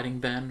fighting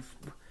Ben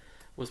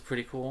was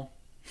pretty cool.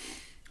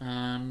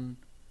 And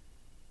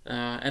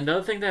the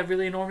other thing that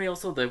really annoyed me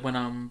also, that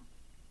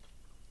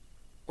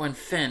when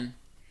Finn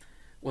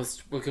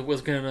was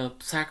gonna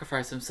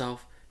sacrifice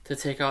himself to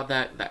take out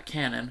that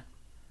cannon,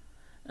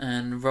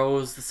 and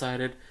Rose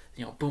decided,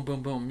 boom,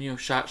 boom, boom,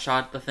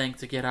 shot the thing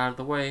to get out of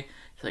the way.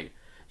 It's like,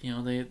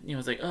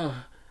 it's like,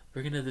 oh,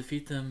 we're gonna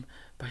defeat them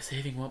by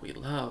saving what we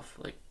love,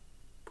 like,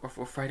 or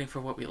we're fighting for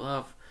what we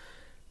love.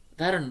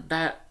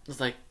 That was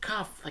like,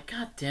 God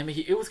damn it!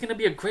 It was gonna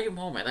be a great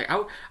moment. Like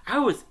I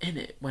was in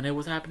it when it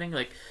was happening.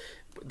 Like,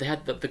 they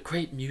had the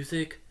great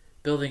music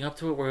building up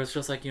to it, where it's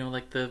just like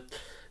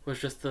was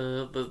just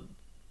the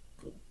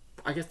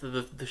I guess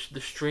the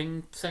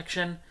string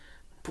section,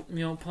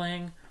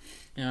 playing,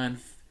 and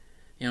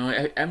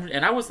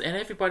I was, and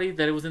everybody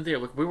that it was in there,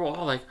 like, we were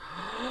all like,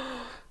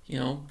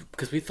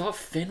 because we thought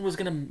Finn was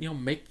gonna,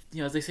 make,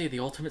 as they say, the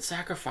ultimate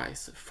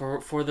sacrifice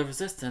for the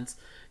Resistance.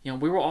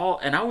 We were all,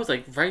 and I was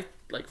right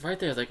there,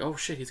 I was like, oh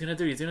shit, he's gonna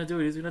do it, he's gonna do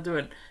it, he's gonna do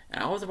it,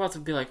 and I was about to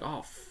be like,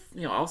 oh,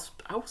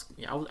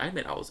 I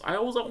admit, I was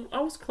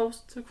close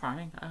to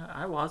crying.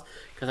 I was,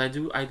 because I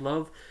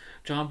love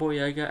John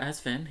Boyega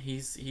as Finn.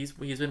 He's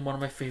been one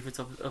of my favorites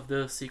of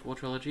the sequel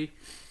trilogy.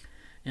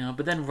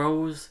 But then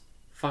Rose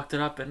fucked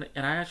it up, and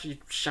I actually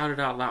shouted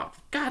out loud,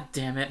 God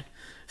damn it.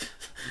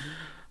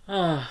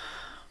 But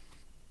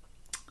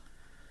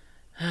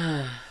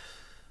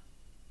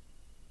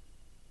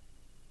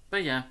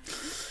yeah,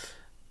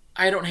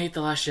 I don't hate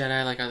The Last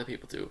Jedi like other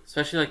people do,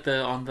 especially like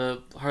on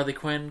the Harley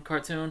Quinn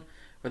cartoon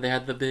where they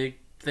had the big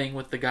thing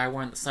with the guy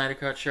wearing the Snyder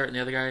Cut shirt and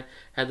the other guy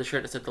had the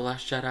shirt that said The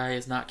Last Jedi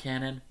is not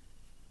canon.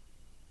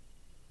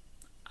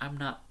 I'm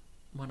not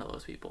one of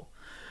those people.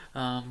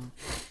 Yeah.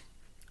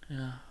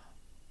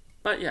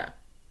 But yeah,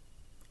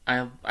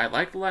 I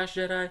like The Last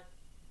Jedi,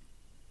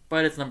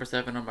 but it's number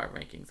 7 on my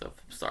rankings of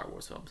Star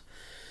Wars films.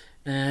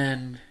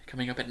 And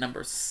coming up at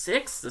number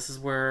 6, this is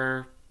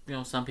where,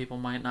 some people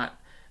might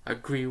not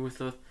agree with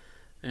the,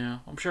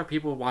 I'm sure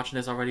people watching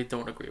this already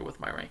don't agree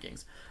with my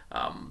rankings.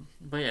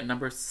 But yeah,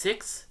 number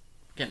 6,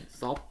 again,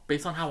 it's all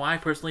based on how I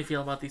personally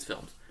feel about these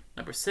films.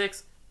 Number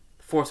 6,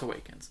 The Force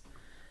Awakens.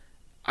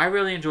 I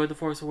really enjoyed The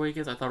Force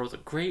Awakens. I thought it was a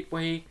great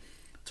way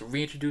to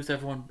reintroduce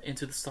everyone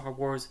into the Star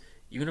Wars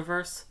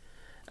universe.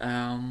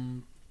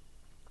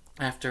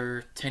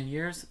 After 10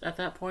 years at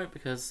that point,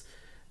 because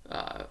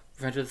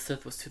Revenge of the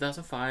Sith was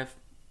 2005,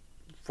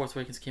 Force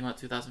Awakens came out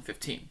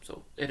 2015,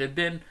 so it had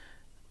been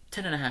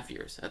 10 and a half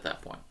years at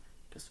that point,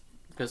 just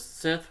because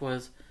Sith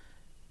was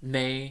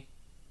May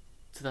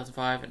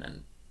 2005 and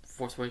then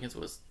Force Awakens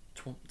was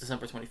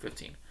December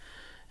 2015.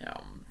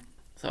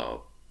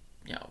 So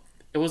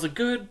it was a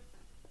good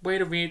way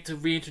to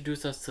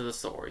reintroduce us to the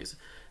stories.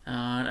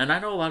 And I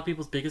know a lot of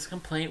people's biggest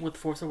complaint with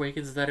Force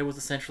Awakens is that it was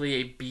essentially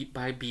a beat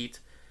by beat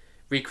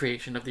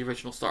recreation of the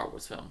original Star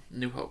Wars film,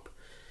 New Hope.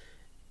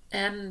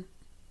 And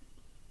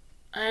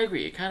I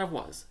agree, it kind of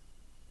was.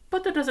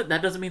 But that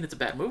doesn't mean it's a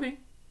bad movie.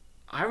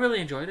 I really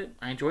enjoyed it.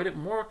 I enjoyed it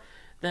more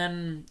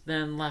than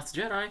Last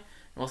Jedi.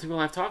 Most people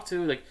I've talked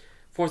to, like,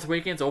 Force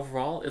Awakens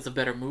overall is a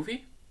better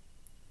movie,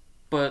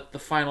 but the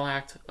final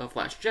act of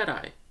Last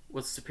Jedi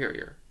was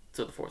superior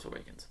to The Force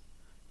Awakens.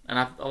 And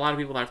a lot of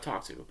people that I've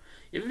talked to,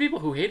 even people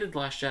who hated The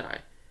Last Jedi,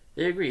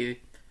 they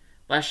agree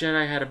Last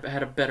Jedi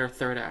had a better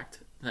third act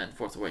than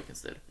Force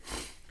Awakens did.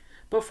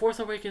 But Force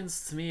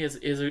Awakens to me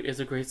is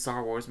a great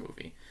Star Wars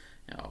movie.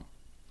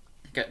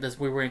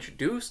 We were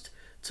introduced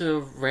to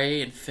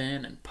Rey and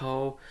Finn and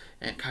Poe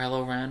and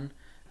Kylo Ren.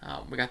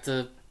 We got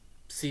to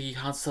see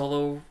Han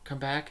Solo come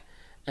back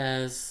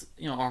as,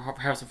 or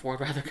Harrison Ford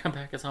rather come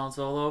back as Han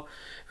Solo.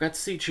 We got to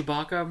see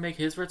Chewbacca make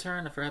his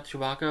return. I forgot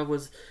Chewbacca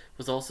was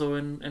also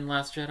in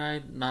Last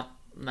Jedi. Not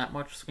that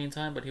much screen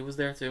time, but he was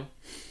there too.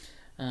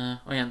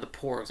 And the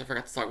Porgs. I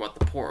forgot to talk about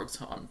the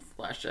Porgs on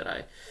Last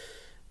Jedi.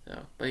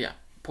 But yeah,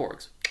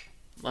 Porgs.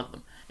 Love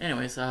them.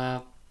 Anyways,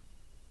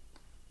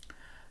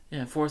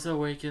 Force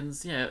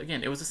Awakens,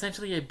 again, it was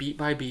essentially a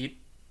beat-by-beat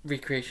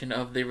recreation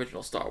of the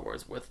original Star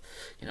Wars with,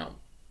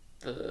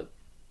 the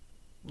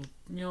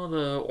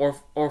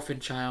orphan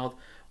child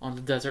on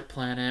the desert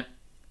planet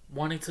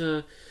wanting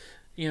to,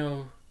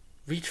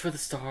 reach for the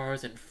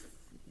stars and,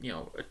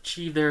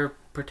 achieve their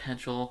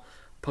potential,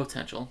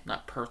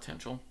 not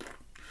potential.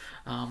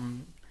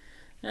 And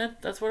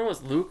that's what it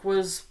was. Luke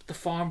was the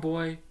farm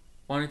boy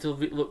wanting to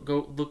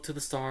look to the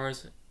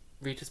stars,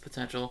 reach his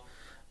potential.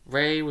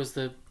 Rey was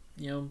the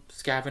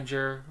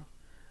scavenger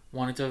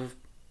wanting to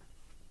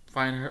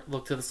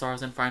look to the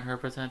stars and find her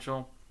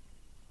potential.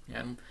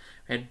 And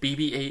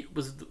BB-8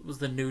 was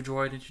the new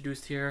droid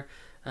introduced here,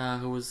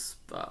 who was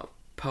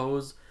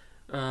Poe's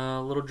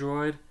little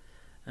droid,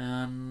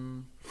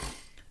 and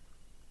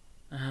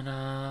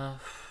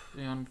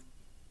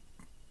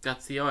got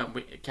to see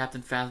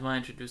Captain Phasma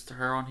introduced to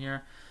her on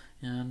here,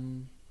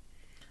 and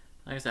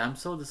like I said, I'm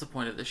so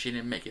disappointed that she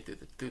didn't make it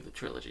through the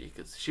trilogy,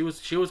 because she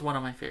was one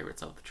of my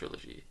favorites of the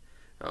trilogy,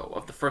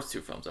 of the first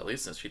 2 films at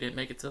least, since she didn't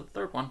make it to the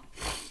third one.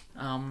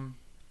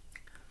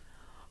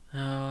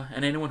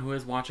 And anyone who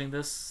is watching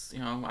this,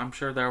 I'm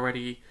sure they're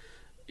already,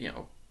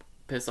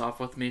 pissed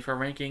off with me for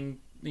ranking,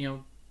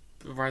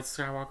 Rise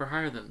of Skywalker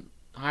higher than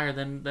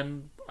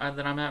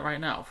I'm at right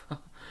now.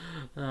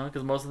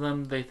 Because most of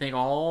them, they think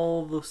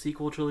all the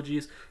sequel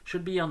trilogies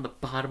should be on the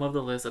bottom of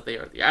the list, that they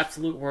are the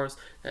absolute worst,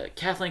 that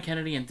Kathleen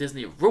Kennedy and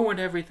Disney ruined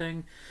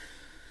everything.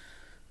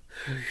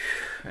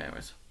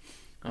 Anyways.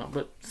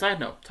 But side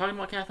note, talking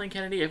about Kathleen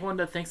Kennedy, everyone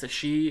that thinks that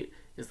she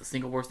is the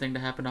single worst thing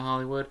to happen to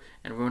Hollywood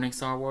and ruining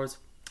Star Wars,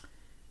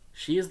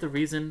 she is the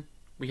reason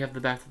we have the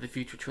Back to the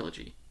Future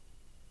trilogy.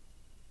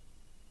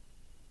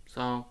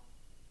 So,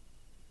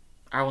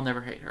 I will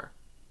never hate her.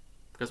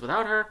 Because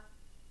without her,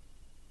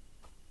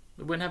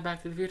 we wouldn't have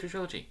Back to the Future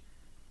trilogy.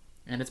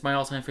 And it's my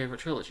all-time favorite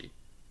trilogy.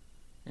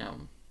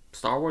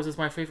 Star Wars is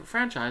my favorite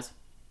franchise,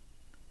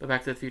 but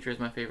Back to the Future is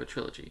my favorite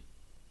trilogy.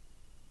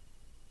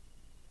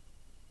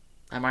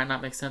 That might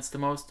not make sense to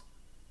most,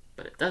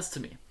 but it does to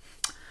me.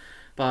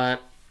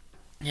 But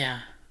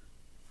yeah,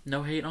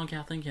 no hate on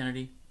Kathleen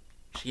Kennedy.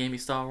 She gave me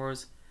Star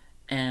Wars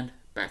and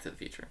Back to the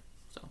Future.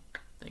 So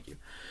thank you.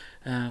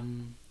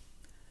 And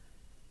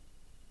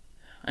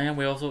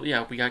we also,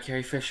 we got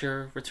Carrie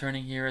Fisher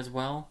returning here as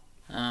well.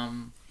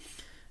 And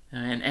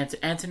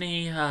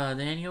Anthony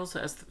Daniels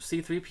as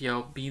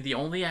C-3PO, being the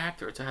only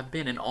actor to have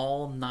been in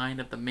all 9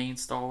 of the main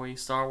Star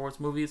Wars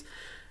movies.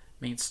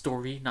 Main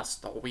story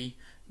Star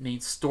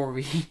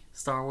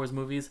Wars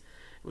movies.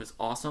 It was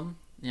awesome.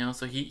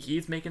 So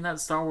he's making that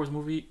Star Wars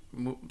money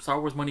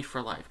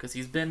for life, because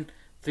he's been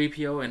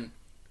 3PO in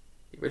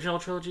the original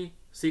trilogy,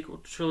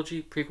 sequel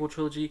trilogy, prequel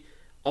trilogy,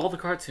 all the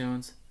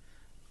cartoons,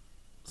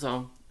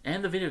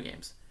 and the video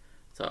games.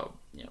 So,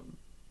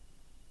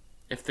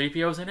 if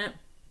 3PO's in it,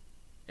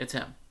 it's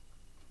him.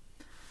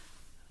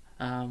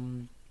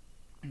 And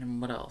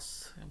what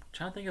else? I'm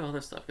trying to think of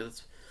other stuff,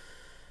 because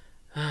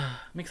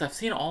because I've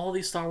seen all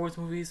these Star Wars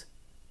movies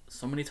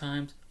so many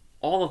times,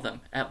 all of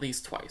them at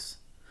least twice.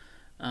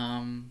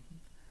 And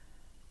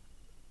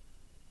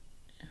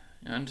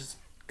just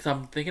because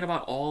I'm thinking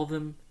about all of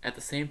them at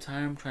the same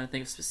time, trying to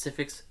think of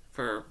specifics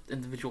for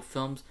individual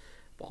films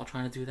while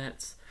trying to do that,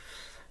 it's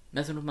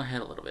messing with my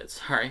head a little bit.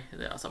 Sorry.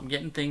 So I'm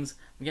getting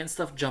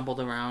stuff jumbled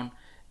around,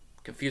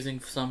 confusing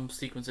some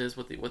sequences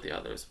with the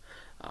others.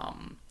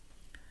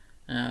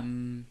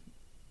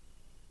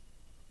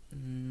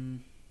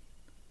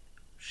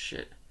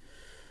 Shit.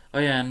 Oh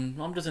yeah, and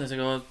I'm just gonna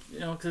go,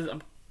 because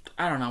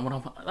I don't know what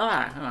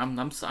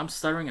I'm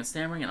stuttering and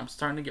stammering, and I'm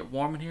starting to get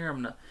warm in here.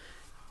 I'm gonna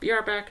be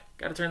right back.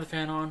 Gotta turn the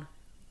fan on.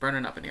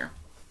 Burning up in here.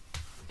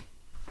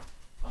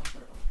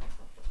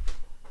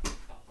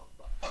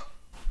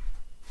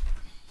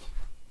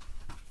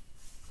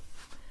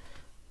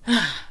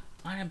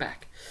 I am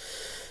back.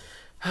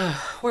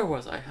 Where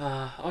was I?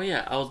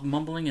 I was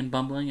mumbling and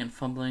bumbling and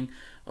fumbling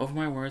over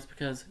my words,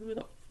 because who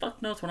the fuck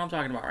knows what I'm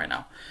talking about right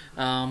now?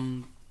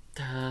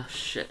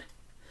 Shit.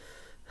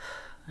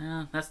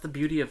 Yeah, that's the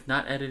beauty of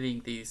not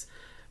editing these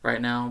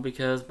right now,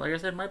 because, like I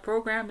said, my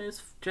program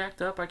is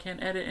jacked up. I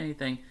can't edit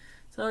anything.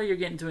 So you're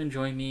getting to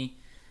enjoy me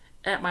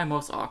at my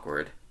most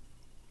awkward.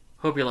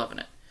 Hope you're loving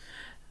it.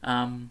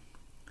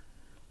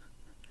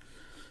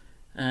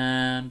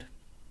 And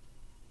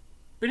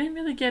we didn't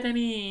really get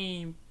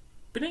we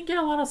didn't get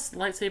a lot of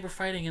lightsaber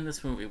fighting in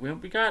this movie.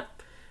 We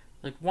got,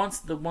 like,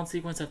 the one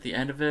sequence at the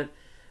end of it,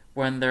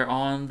 when they're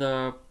on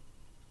the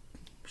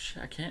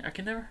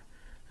Starkiller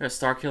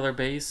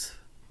base,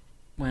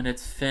 when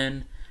it's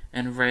Finn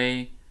and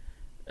Rey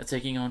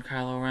taking on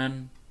Kylo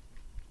Ren.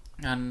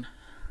 And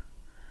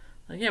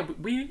we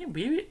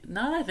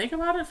now that I think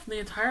about it, from the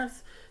entire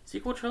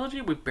sequel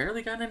trilogy, we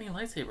barely got any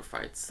lightsaber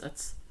fights.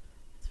 It's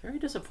very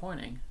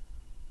disappointing.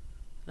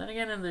 Then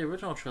again, in the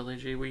original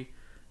trilogy, we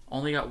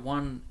only got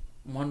one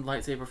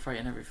lightsaber fight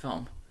in every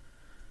film,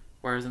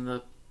 whereas in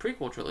the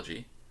prequel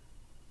trilogy,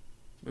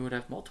 we would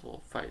have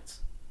multiple fights.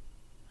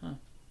 Huh.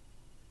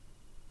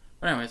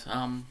 But anyways,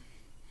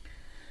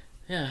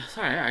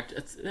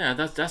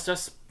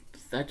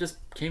 that just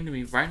came to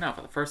me right now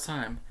for the first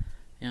time.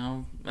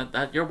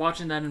 That you're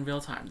watching that in real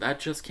time. That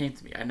just came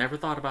to me. I never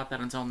thought about that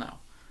until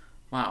now.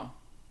 Wow.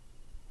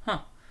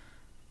 Huh.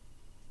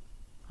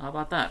 How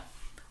about that?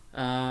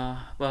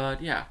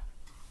 But yeah.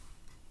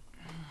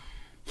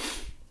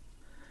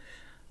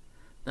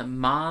 The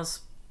Maz,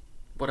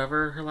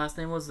 whatever her last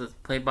name was, is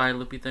played by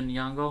Lupita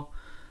Nyong'o.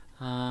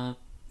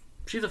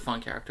 She's a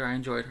fun character. I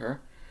enjoyed her.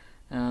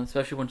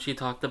 Especially when she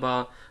talked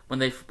about when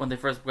they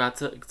first got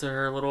to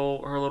her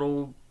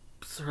little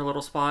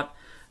spot,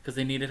 because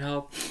they needed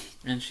help,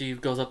 and she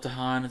goes up to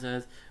Han and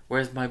says,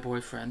 "Where's my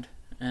boyfriend?"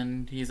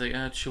 And he's like,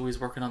 "Chewie's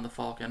working on the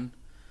Falcon."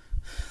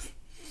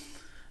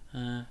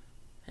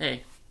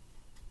 Hey,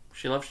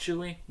 she loves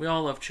Chewie. We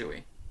all love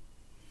Chewie.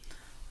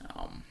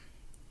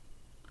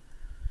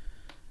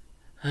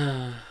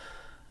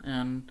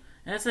 And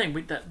that's the thing.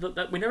 We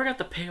never got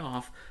the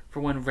payoff for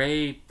when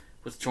Rey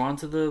was drawn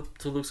to Luke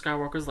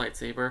Skywalker's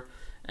lightsaber,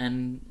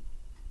 and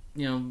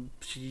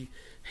she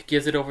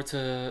gives it over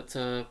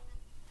to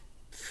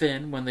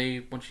Finn when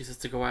she says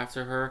to go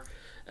after her,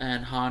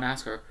 and Han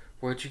asks her,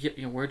 where'd you get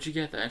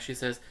that? And she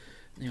says,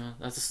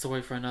 that's a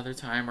story for another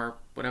time, or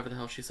whatever the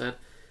hell she said.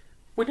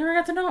 We never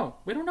got to know.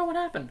 We don't know what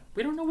happened.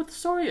 We don't know what the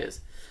story is.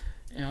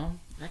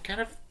 That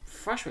kind of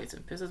frustrates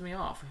and pisses me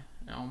off.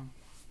 A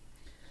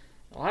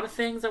lot of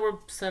things that were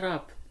set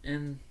up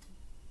in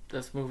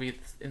these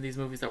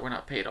movies that were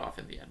not paid off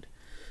in the end,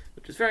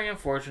 which is very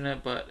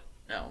unfortunate, but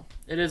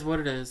it is what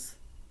it is.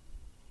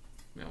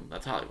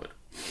 That's Hollywood.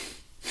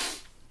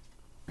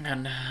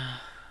 And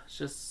it's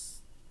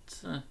just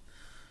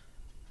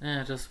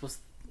just was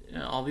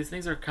all these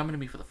things are coming to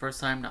me for the first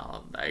time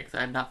now. I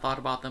had not thought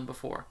about them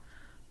before.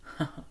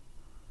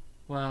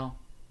 Well,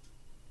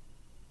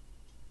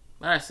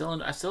 but I still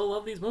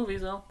love these movies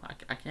though.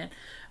 I can't.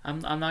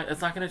 I'm not. It's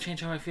not going to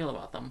change how I feel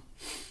about them.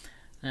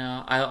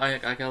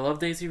 I love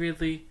Daisy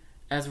Ridley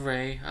as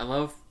Rey. I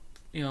love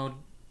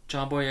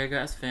John Boyega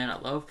as Finn. I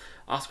love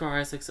Oscar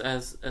Isaacs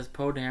as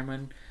Poe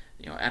Dameron.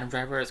 Adam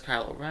Driver as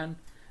Kylo Ren.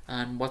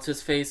 and what's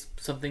his face,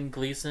 something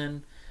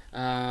Gleason,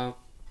 as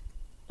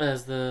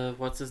the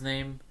what's his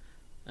name,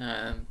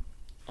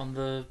 on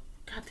the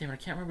God damn it, I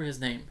can't remember his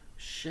name.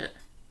 Shit.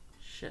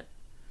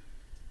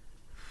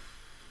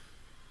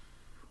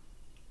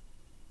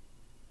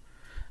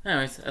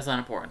 Anyways, that's not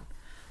important.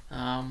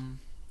 Um,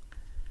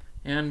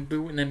 and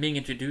then being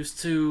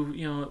introduced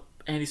to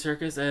Andy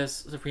Serkis as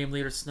Supreme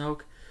Leader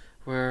Snoke,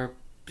 where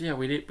yeah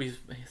it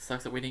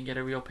sucks that we didn't get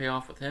a real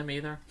payoff with him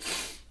either.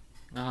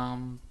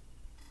 Um,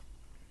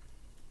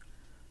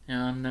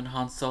 and then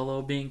Han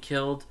Solo being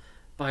killed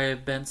by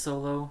Ben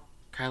Solo,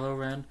 Kylo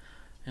Ren.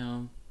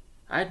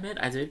 I admit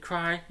I did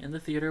cry in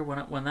the theater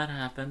when that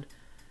happened.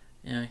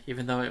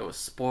 Even though it was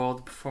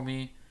spoiled for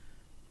me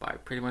by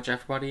pretty much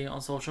everybody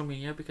on social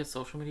media, because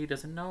social media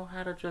doesn't know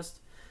how to just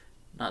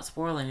not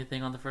spoil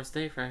anything on the first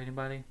day for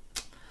anybody.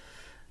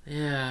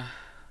 Yeah.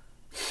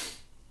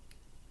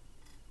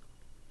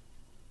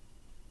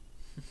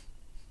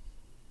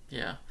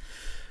 Yeah.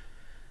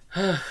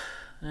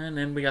 And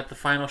then we got the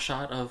final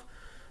shot of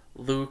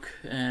Luke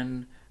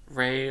and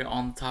Rey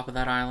on top of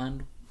that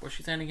island where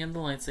she's handing him the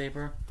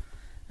lightsaber,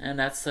 and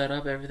that set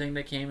up everything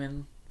that came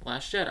in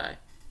Last Jedi.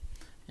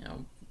 You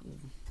know,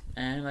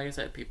 and like I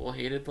said, people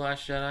hated The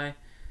Last Jedi.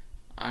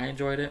 I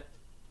enjoyed it.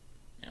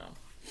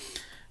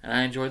 And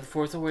I enjoyed The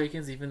Force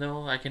Awakens, even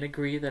though I can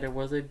agree that it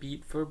was a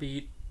beat for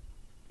beat,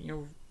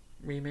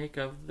 remake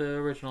of the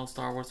original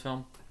Star Wars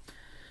film.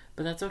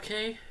 But that's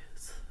okay.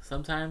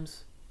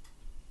 Sometimes,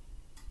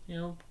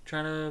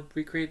 trying to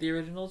recreate the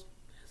originals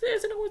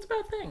isn't always a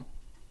bad thing.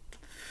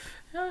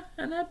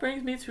 And that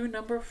brings me to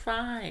number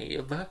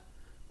 5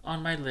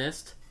 on my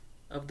list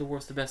of the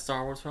worst to best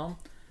Star Wars film,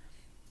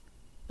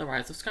 The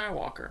Rise of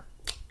Skywalker.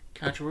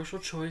 Controversial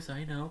choice,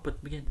 I know, but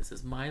again, this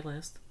is my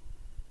list.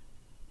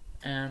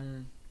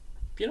 And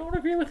if you don't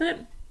agree with it,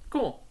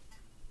 cool.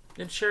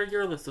 Then share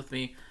your list with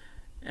me,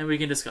 and we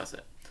can discuss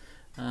it.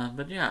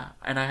 But yeah,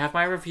 and I have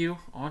my review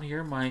on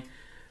here, my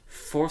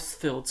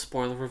force-filled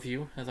spoiler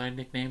review, as I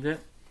nicknamed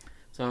it.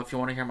 So if you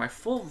want to hear my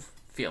full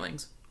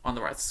feelings on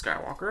The Rise of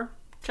Skywalker,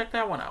 check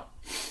that one out.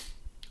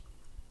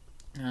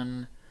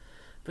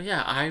 But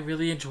yeah, I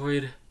really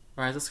enjoyed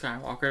Rise of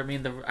Skywalker. I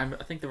mean,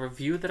 I think the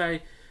review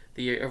that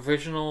the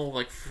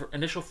original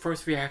initial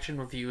first reaction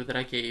review that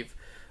I gave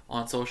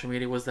on social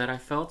media was that I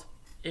felt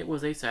it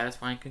was a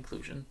satisfying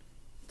conclusion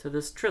to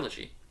this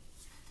trilogy.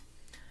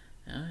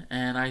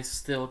 And I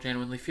still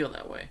genuinely feel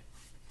that way.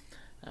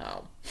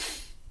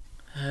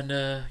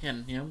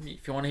 Again,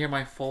 if you want to hear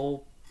my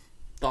full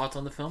thoughts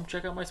on the film,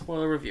 check out my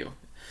spoiler review.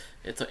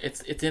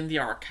 It's in the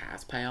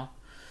archives, pal.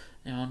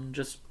 And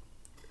just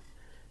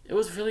it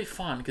was really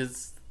fun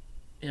because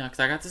I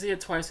got to see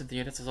it twice in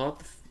theaters. I saw it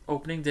the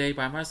opening day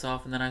by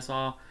myself, and then I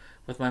saw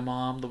with my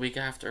mom the week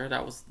after.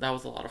 That was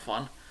a lot of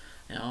fun.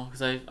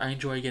 Because I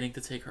enjoy getting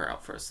to take her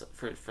out for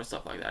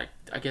stuff like that.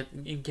 I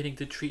get getting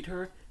to treat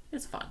her.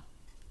 It's fun.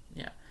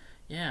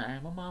 Yeah,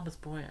 I'm a mama's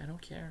boy. I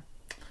don't care.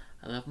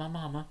 I love my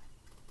mama.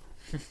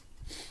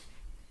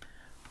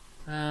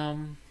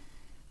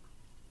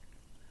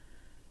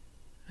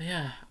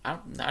 Yeah, I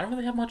don't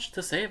really have much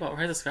to say about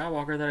Rise of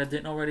Skywalker that I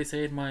didn't already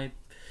say in my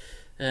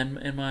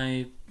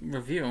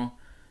review.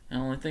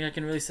 And the only thing I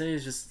can really say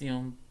is just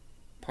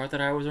part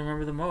that I always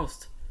remember the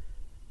most,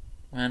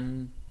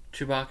 when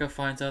Chewbacca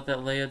finds out that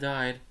Leia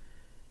died.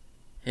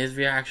 His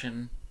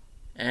reaction,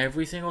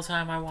 every single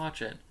time I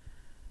watch it,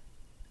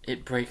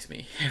 it breaks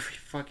me every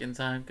fucking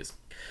time, because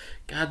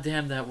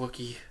goddamn that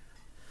Wookiee.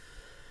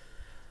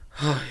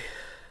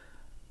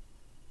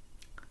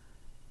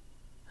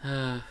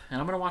 And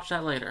I'm gonna watch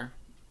that later.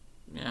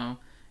 I'm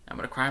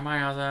gonna cry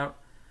my eyes out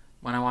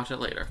when I watch it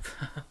later.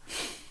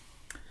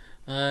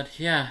 But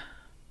yeah,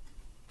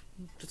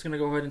 I'm just gonna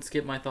go ahead and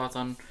skip my thoughts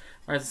on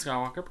Rise of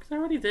Skywalker, because I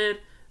already did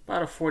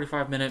about a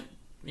 45-minute,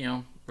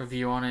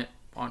 review on it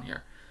on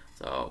here.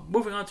 So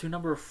moving on to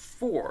number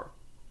 4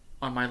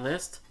 on my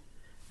list,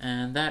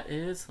 and that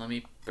is, let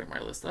me bring my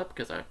list up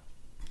because I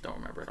don't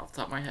remember it off the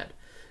top of my head.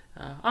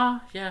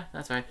 Yeah,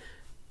 that's right.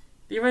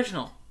 The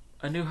original,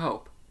 A New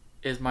Hope,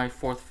 is my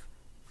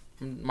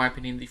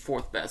opinion, the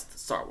 4th best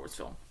Star Wars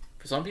film.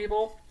 For some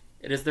people,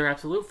 it is their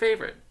absolute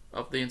favorite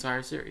of the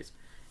entire series,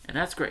 and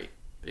that's great,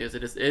 because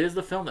it is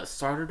the film that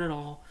started it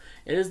all.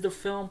 It is the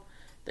film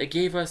that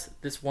gave us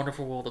this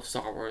wonderful world of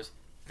Star Wars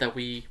that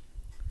we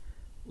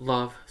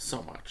love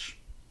so much.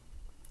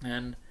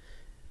 And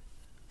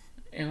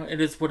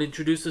it is what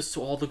introduced us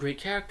to all the great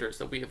characters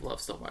that we have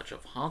loved so much,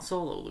 of Han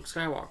Solo, Luke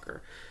Skywalker,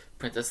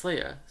 Princess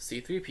Leia,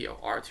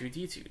 C-3PO,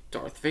 R2-D2,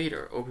 Darth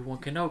Vader, Obi-Wan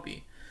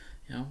Kenobi.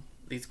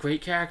 These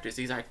great characters,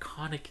 these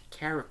iconic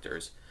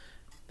characters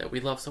that we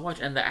love so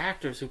much, and the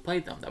actors who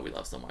played them that we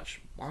love so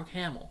much. Mark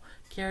Hamill,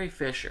 Carrie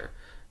Fisher,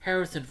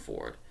 Harrison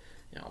Ford,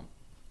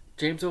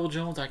 James Earl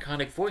Jones'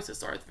 iconic voice as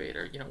Darth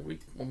Vader.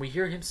 When we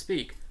hear him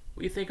speak,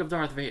 we think of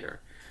Darth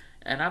Vader.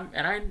 And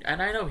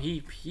I know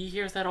he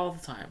hears that all the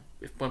time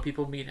when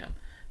people meet him.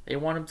 They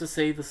want him to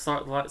say the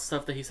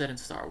stuff that he said in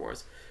Star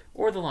Wars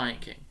or The Lion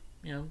King.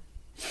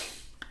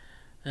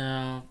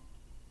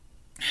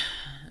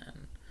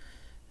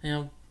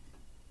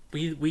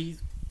 We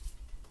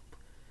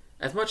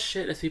as much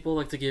shit as people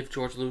like to give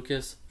George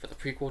Lucas for the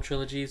prequel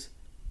trilogies,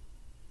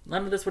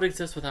 none of this would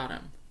exist without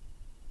him.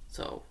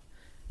 So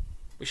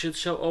we should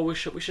show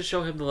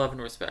him the love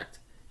and respect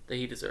that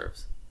he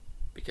deserves,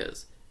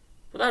 because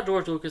without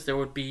George Lucas, there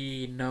would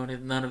be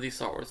none of these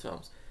Star Wars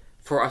films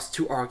for us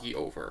to argue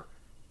over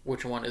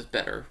which one is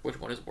better, which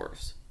one is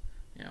worse,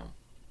 you know.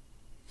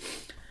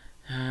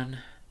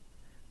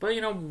 But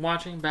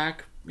watching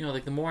back,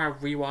 like the more I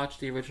rewatched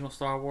the original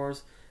Star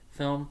Wars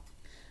film,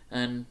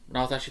 and when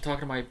I was actually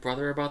talking to my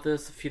brother about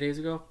this a few days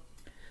ago,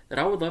 that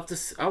I would love to,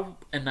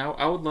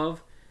 I would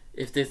love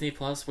if Disney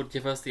Plus would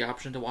give us the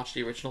option to watch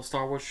the original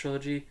Star Wars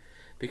trilogy,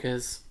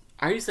 because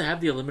I used to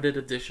have the limited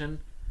edition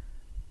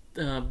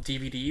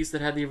DVDs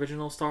that had the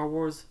original Star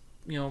Wars,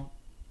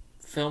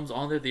 films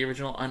on there, the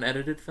original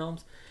unedited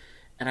films,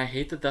 and I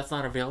hate that that's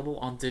not available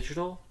on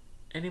digital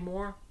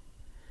anymore.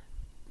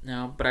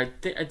 Now, but I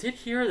did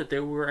hear that they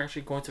were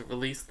actually going to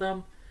release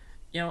them,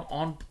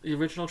 on the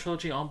original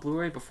trilogy on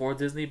Blu-ray before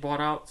Disney bought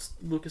out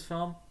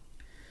Lucasfilm,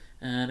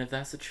 and if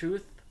that's the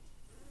truth,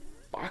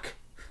 fuck.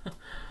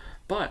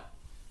 But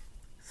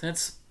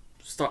since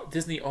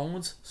Disney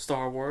owns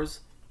Star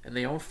Wars and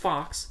they own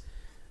Fox,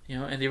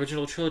 and the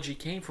original trilogy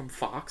came from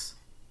Fox,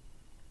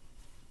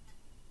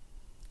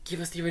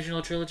 give us the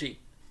original trilogy.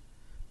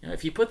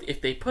 If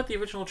they put the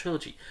original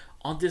trilogy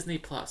on Disney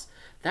Plus,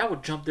 that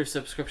would jump their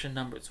subscription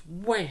numbers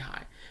way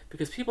high,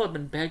 because people have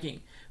been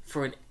begging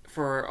for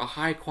a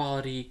high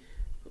quality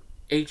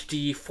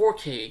HD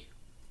 4K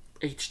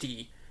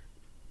HD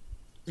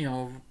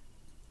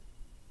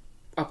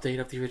update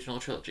of the original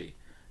trilogy.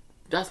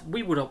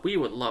 We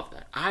would love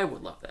that. I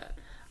would love that.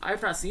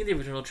 I've not seen the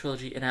original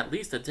trilogy in at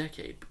least a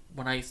decade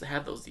when I used to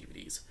have those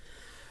DVDs.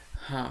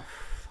 I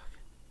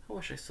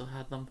wish I still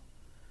had them.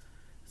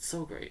 It's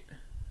so great.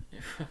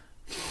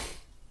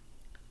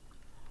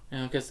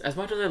 Because as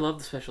much as I love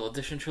the special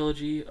edition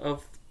trilogy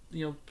of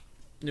New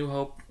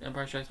Hope,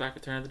 Empire Strikes Back,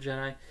 Return of the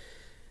Jedi,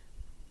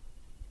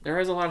 there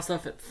is a lot of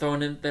stuff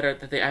thrown in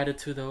that they added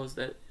to those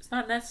that it's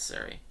not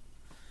necessary.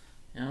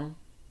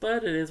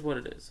 But it is what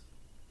it is.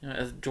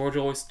 As George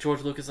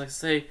Lucas likes to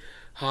say,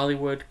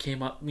 Hollywood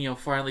came up,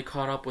 finally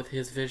caught up with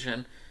his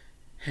vision,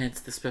 hence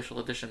the special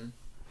edition.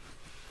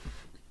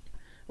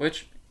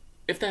 Which,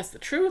 if that's the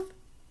truth,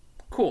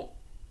 cool,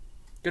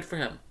 good for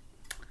him.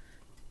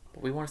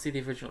 But we want to see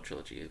the original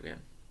trilogy again.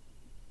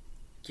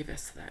 Give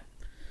us that.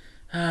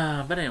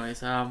 But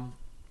anyways,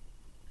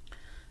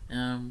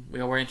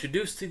 we were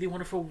introduced to the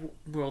wonderful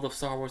world of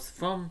Star Wars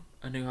from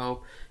A New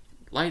Hope,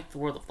 the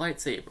world of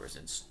lightsabers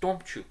and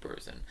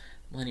stormtroopers and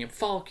Millennium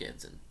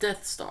Falcons and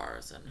Death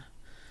Stars and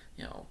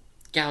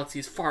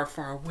galaxies far,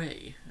 far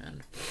away,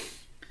 and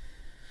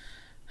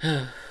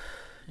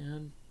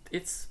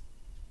it's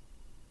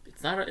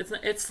not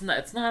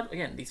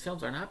again, these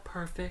films are not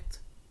perfect,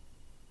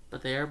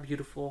 but they are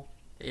beautiful.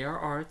 They are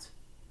art,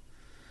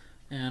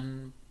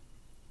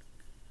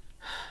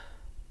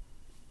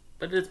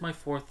 but it's my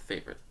fourth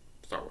favorite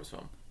Star Wars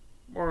film,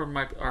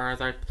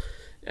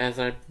 as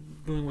I'm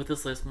doing with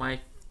this list,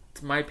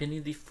 to my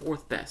opinion, the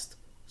fourth best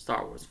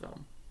Star Wars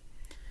film.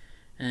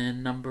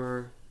 And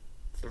number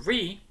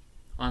 3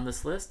 on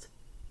this list,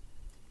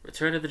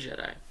 Return of the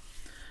Jedi.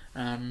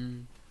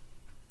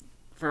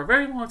 For a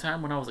very long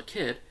time when I was a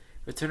kid,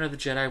 Return of the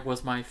Jedi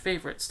was my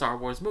favorite Star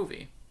Wars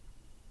movie.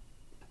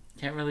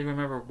 Can't really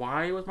remember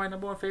why it was my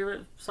number 1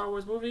 favorite Star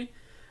Wars movie.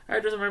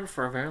 I just remember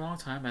for a very long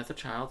time as a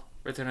child,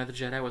 Return of the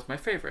Jedi was my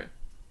favorite.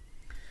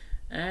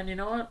 And you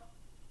know what?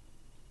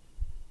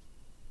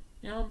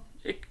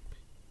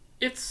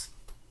 It's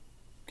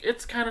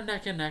kind of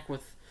neck and neck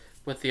with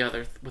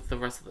the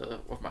rest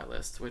of my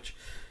list. Which,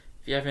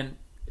 if you haven't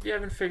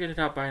figured it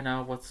out by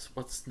now,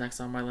 what's next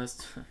on my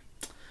list,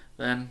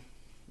 then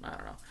I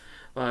don't know.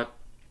 But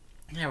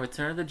yeah,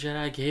 Return of the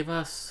Jedi gave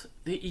us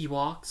the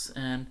Ewoks,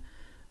 and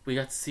we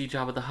got to see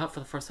Jabba the Hutt for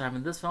the first time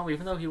in this film,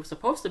 even though he was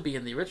supposed to be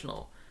in the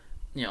original,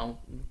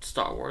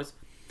 Star Wars,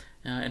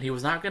 and he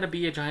was not going to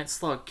be a giant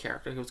slug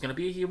character. He was going to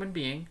be a human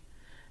being.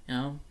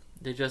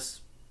 They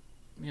just,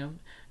 and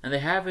they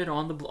have it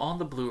on the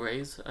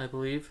Blu-rays, I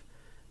believe.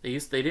 They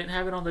didn't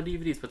have it on the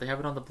DVDs, but they have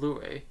it on the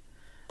Blu-ray,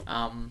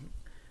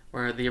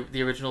 where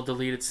the original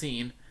deleted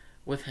scene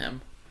with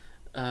him,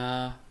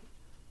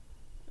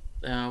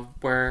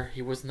 where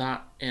he was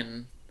not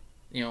in,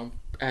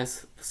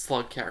 as the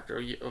slug character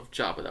of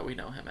Jabba that we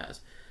know him as.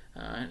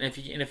 And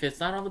if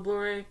it's not on the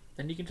Blu-ray,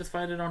 then you can just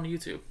find it on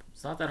YouTube.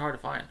 It's not that hard to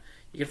find.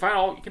 You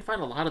can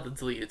find a lot of the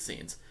deleted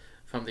scenes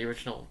from the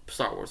original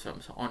Star Wars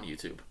films on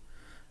YouTube.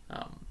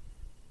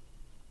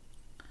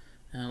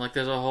 Like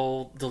there's a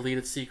whole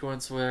deleted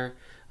sequence where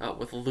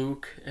with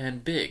Luke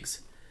and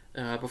Biggs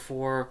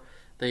before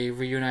they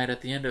reunite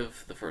at the end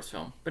of the first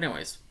film. But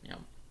anyways,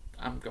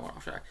 I'm going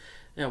off track.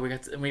 Yeah, we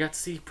got to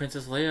see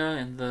Princess Leia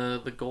in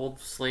the gold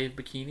slave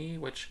bikini,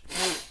 which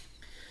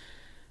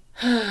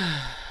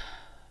yeah.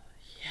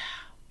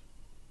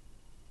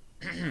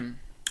 Let me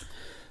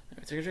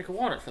take a drink of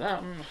water for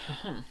that.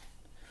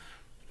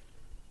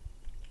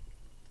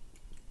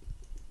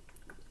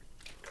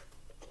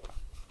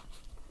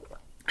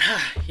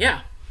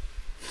 Yeah.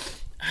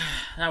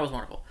 that was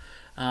wonderful.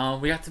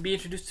 We got to be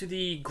introduced to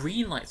the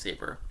green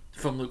lightsaber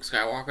from Luke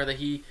Skywalker that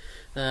he,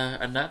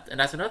 and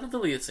that's another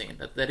deleted scene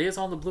that is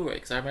on the Blu-ray.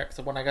 Because I remember,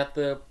 so when I got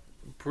the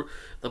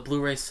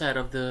Blu-ray set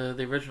of the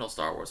original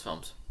Star Wars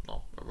films,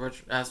 well,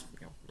 as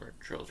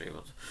trilogy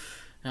was,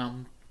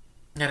 and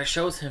it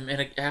shows him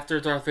after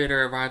Darth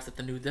Vader arrives at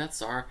the new Death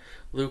Star.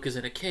 Luke is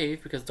in a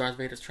cave because Darth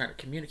Vader's trying to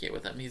communicate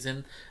with him. He's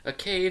in a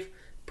cave,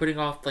 putting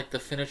off like the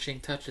finishing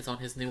touches on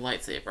his new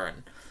lightsaber,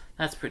 and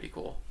that's pretty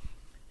cool.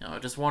 I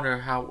just wonder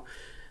how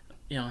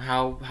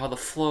the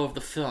flow of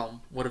the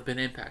film would have been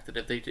impacted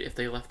if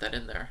they left that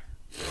in there.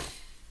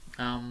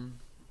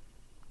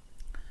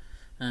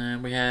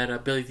 And we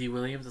had Billy D.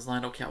 Williams as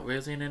Lando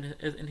Calrissian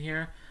in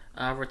here,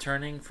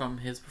 returning from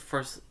his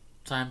first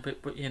time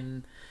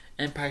in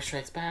Empire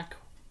Strikes Back,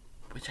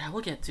 which I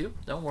will get to.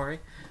 Don't worry.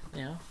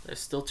 There's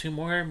still 2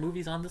 more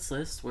movies on this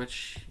list,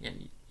 which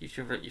you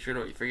should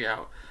already figure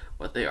out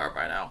what they are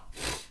by now.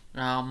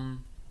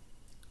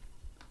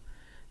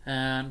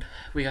 And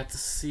we got to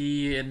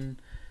see in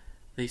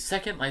the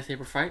second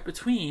lightsaber fight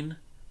between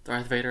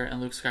Darth Vader and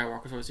Luke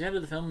Skywalker towards the end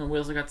of the film, and we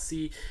also got to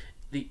see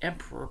the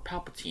Emperor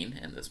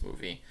Palpatine in this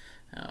movie.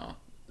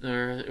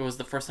 It was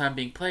the first time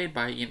being played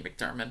by Ian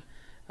McDiarmid,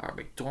 or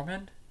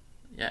McDormand,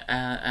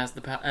 as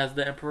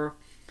the Emperor,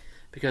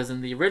 because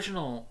in the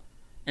original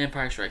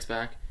Empire Strikes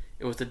Back,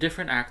 it was a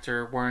different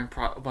actor wearing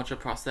a bunch of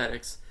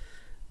prosthetics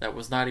that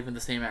was not even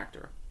the same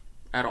actor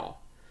at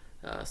all.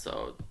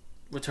 So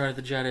Return of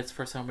the Jedi, it's the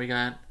first time we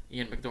got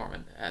Ian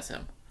McDiarmid as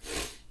him.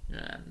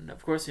 And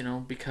of course,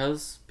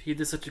 because he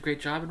did such a great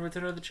job in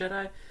Return of the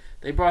Jedi,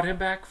 they brought him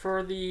back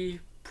for the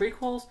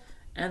prequels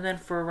and then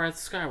for Rise of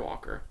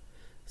Skywalker.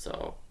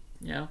 So,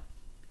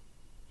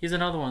 he's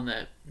another one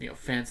that,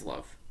 fans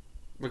love,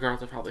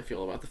 regardless of how they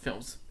feel about the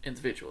films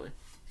individually.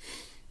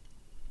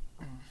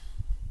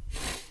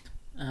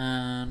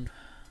 And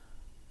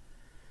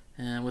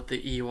with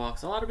the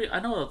Ewoks, I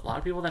know a lot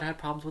of people that had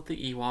problems with the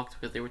Ewoks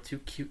because they were too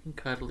cute and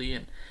cuddly,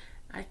 and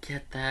I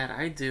get that,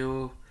 I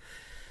do.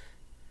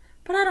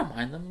 But I don't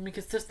mind them,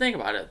 because just think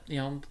about it.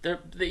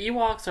 The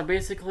Ewoks are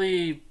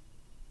basically,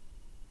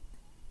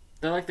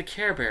 they're like the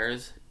Care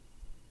Bears,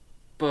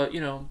 but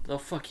they'll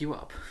fuck you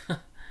up.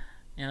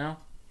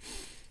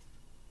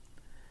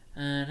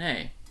 And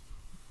hey,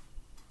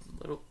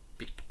 little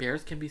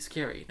bears can be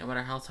scary, no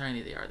matter how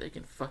tiny they are. They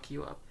can fuck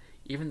you up.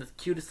 Even the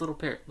cutest little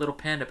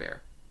panda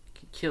bear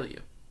can kill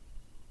you.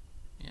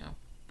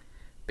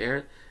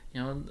 Bear.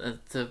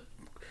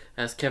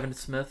 As Kevin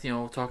Smith,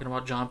 talking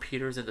about John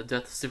Peters and the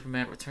Death of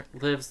Superman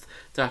Lives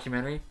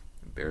documentary.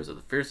 Bears are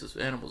the fiercest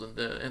animals in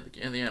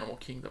the animal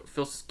kingdom.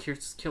 Fiercest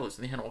killers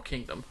in the animal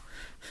kingdom.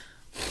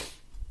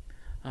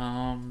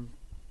 And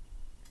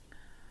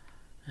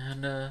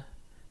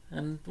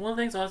one of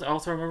the things I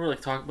also remember,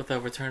 talking with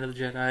the Return of the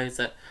Jedi, is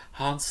that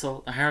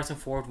Harrison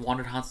Ford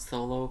wanted Han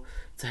Solo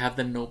to have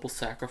the noble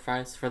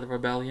sacrifice for the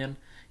rebellion.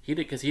 He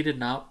did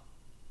not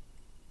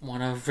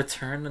want to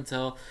return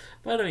until,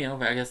 but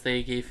I guess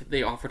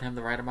they offered him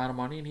the right amount of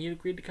money and he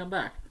agreed to come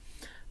back.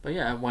 But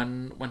yeah,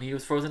 when he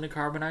was frozen in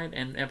carbonite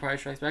in Empire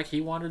Strikes Back,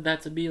 he wanted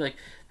that to be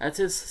that's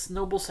his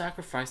noble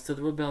sacrifice to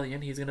the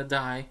rebellion. He's gonna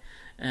die,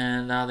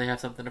 and now they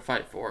have something to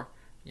fight for.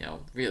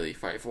 Really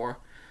fight for.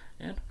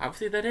 And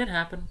obviously that did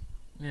happen.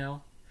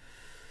 But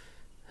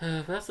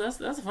that's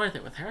the funny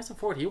thing with Harrison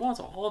Ford. He wants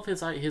all of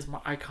his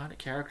iconic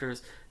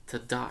characters to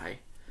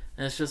die,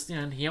 and it's just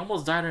he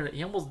almost died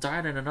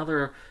in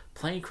another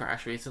plane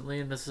crash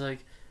recently, and it's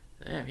like,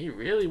 damn, he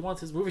really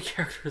wants his movie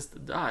characters to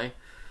die.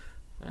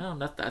 Well,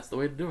 that's the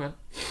way to do it.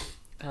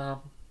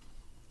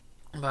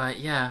 But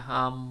yeah,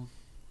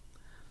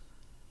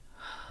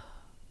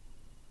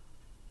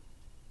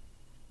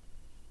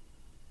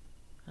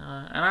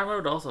 and I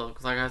remember also,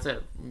 because like I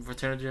said,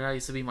 Return of the Jedi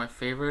used to be my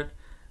favorite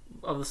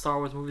of the Star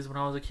Wars movies when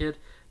I was a kid.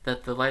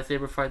 That the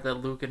lightsaber fight that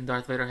Luke and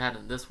Darth Vader had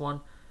in this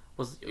one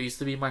used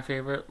to be my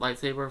favorite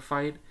lightsaber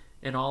fight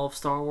in all of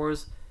Star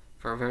Wars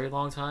for a very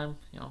long time.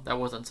 That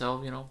wasn't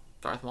until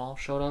Darth Maul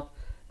showed up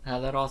and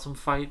had that awesome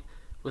fight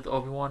with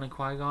Obi-Wan and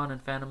Qui-Gon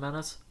and Phantom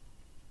Menace.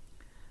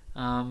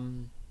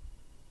 And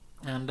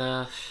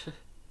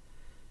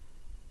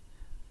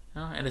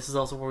this is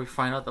also where we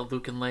find out that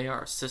Luke and Leia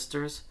are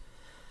sisters,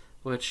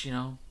 which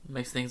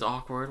makes things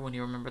awkward when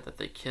you remember that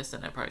they kissed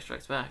in Empire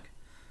Strikes Back.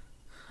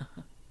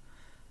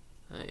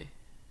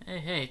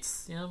 hey,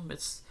 it's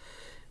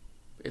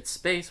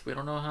space. We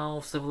don't know how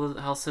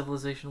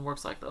civilization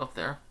works up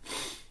there.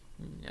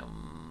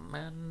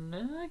 Man,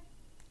 I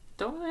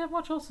don't really have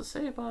much else to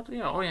say about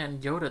it. Oh yeah,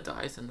 and Yoda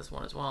dies in this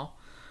one as well,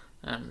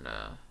 and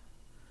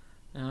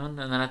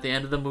then at the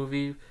end of the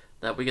movie,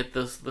 that we get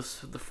the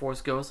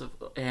Force Ghost of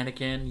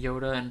Anakin,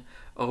 Yoda, and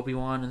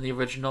Obi-Wan. In the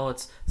original,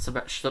 it's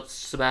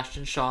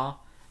Sebastian Shaw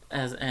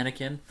as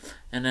Anakin,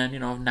 and then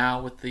now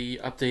with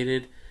the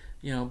updated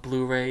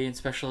Blu-ray and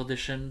special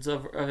editions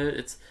of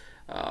it,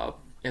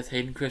 it's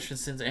Hayden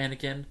Christensen's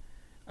Anakin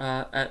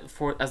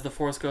as the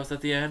Force Ghost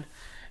at the end,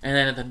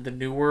 and then the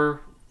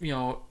newer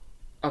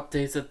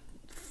updates that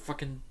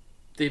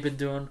they've been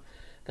doing,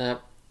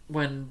 that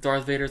when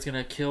Darth Vader is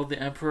gonna kill the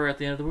Emperor at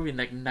the end of the movie, and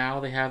like now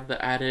they have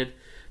the added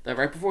that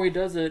right before he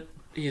does it,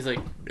 he's like,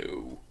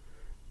 no,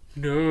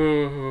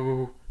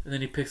 no, and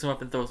then he picks him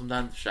up and throws him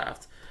down the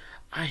shaft.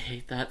 I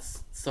hate that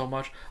so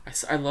much.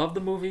 I love the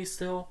movie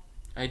still.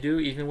 I do,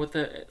 even with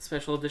the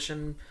special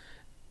edition,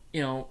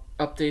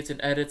 updates and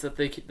edits that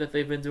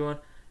they've been doing.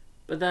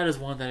 But that is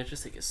one that I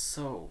just think is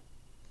so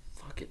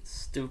fucking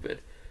stupid.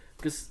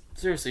 Because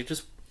seriously,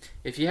 just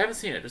if you haven't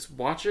seen it, just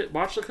watch it.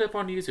 Watch the clip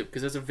on YouTube,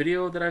 because there's a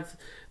video that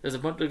there's a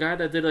guy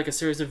that did like a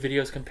series of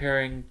videos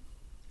comparing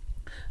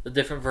the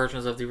different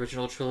versions of the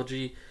original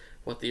trilogy,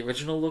 what the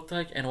original looked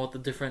like, and what the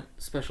different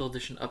special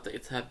edition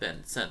updates have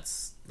been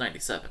since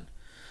 '97.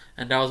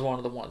 And that was one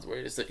of the ones where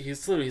he's like,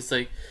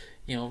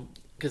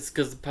 because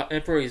the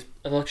Emperor is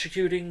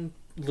electrocuting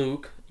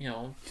Luke,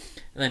 and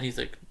then he's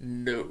like,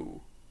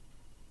 no,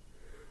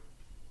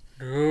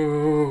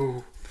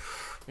 and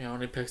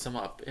he picks him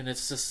up, and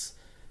it's just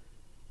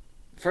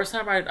first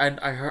time I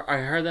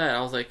heard that,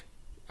 I was like,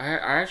 I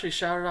actually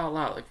shouted out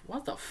loud, like,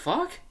 what the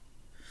fuck?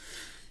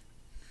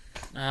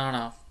 I don't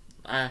know.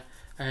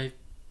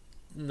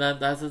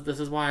 This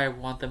is why I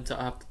want them to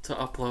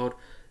upload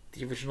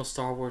the original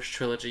Star Wars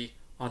trilogy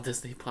on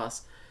Disney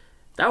Plus.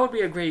 That would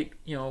be a great,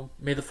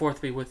 May the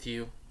Fourth be with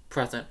you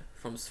present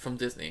from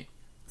Disney.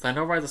 So I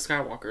know Rise of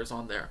Skywalker is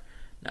on there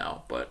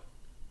now, but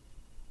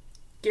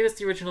give us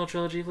the original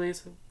trilogy,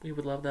 please. We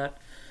would love that.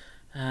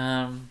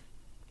 And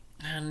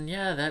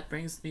yeah, that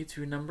brings me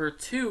to number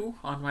 2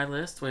 on my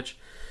list, which,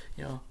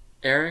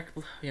 Eric,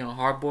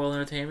 Hardboiled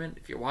Entertainment,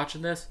 if you're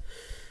watching this,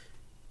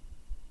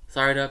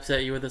 sorry to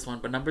upset you with this one,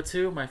 but number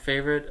 2, my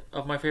favorite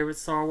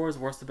Star Wars,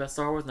 worst to best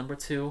Star Wars, number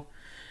 2,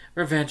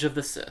 Revenge of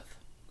the Sith.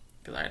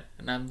 The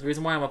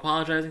reason why I'm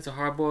apologizing to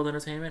Hardboiled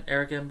Entertainment,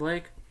 Eric and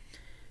Blake,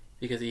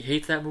 because he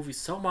hates that movie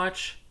so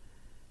much,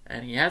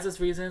 and he has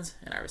his reasons,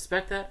 and I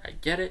respect that, I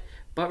get it,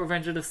 but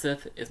Revenge of the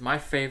Sith is my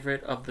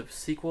favorite of the the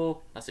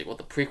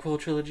prequel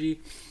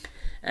trilogy,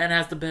 and it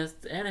has the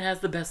best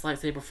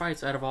lightsaber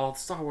fights out of all the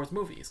Star Wars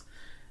movies.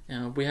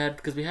 We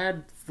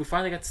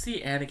finally got to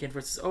see Anakin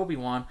versus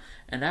Obi-Wan,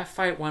 and that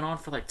fight went on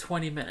for like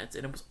 20 minutes,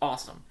 and it was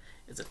awesome.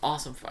 It's an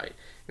awesome fight.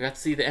 We got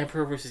to see the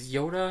Emperor versus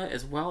Yoda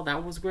as well.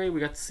 That was great.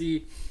 We got to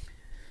see,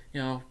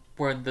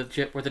 where the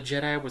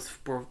Jedi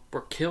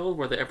were killed,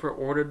 where the Emperor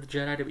ordered the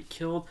Jedi to be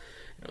killed.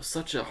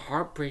 Such a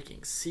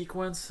heartbreaking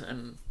sequence,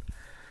 and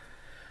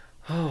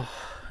the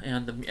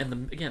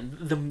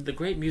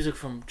great music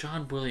from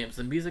John Williams,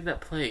 the music that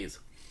plays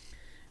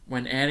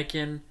when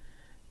Anakin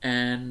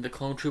and the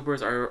clone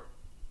troopers are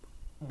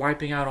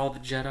wiping out all the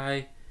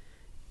Jedi.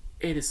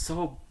 It is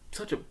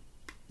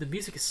the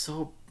music is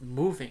so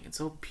moving and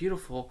so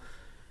beautiful.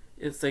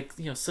 It's like,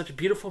 such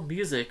beautiful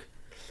music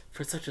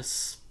for such a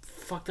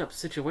fucked up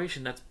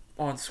situation that's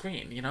on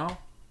screen, and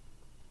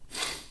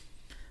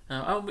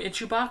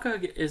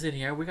Chewbacca is in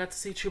here. We got to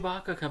see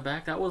Chewbacca come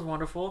back. That was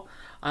wonderful.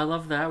 I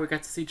love that. We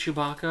got to see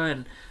Chewbacca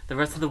and the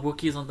rest of the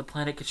Wookiees on the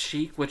planet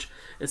Kashyyyk, which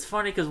is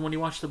funny because when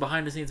you watch the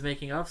behind-the-scenes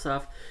making of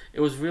stuff,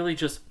 it was really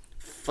just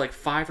like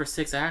 5 or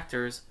 6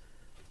 actors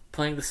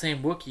playing the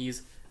same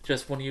Wookiees.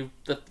 Just when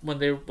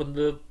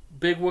the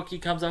big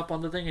Wookiee comes up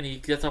on the thing and he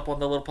gets up on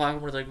the little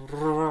platform, it's like,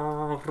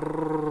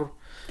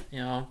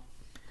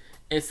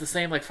 it's the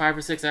same like 5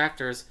 or 6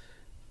 actors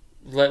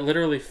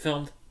literally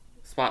filmed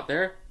spot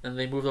there, then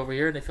they moved over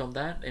here and they filmed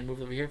that, they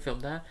moved over here and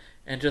filmed that,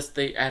 and just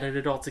they added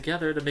it all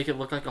together to make it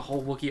look like a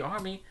whole Wookiee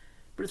army.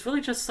 But it's really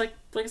just like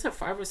I said,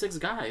 5 or 6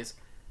 guys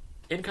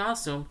in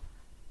costume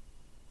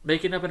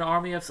making up an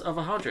army of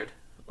 100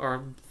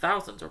 or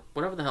thousands or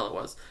whatever the hell it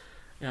was.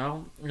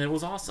 And it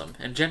was awesome.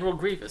 And General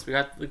Grievous, we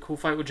got the cool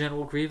fight with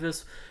General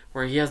Grievous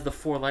where he has the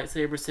 4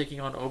 lightsabers taking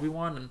on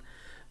Obi-Wan, and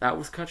that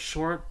was cut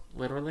short,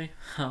 literally.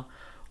 It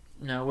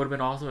would have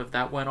been awesome if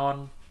that went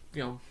on,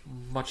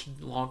 much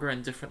longer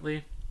and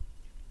differently.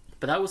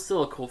 But that was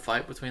still a cool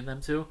fight between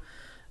them two.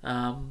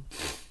 And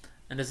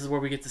this is where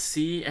we get to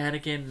see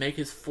Anakin make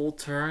his full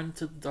turn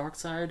to the dark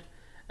side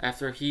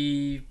after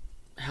he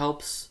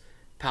helps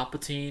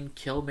Palpatine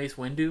kill Mace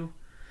Windu.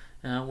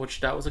 Which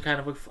that was a kind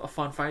of a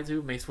fun fight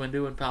too, Mace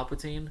Windu and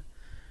Palpatine.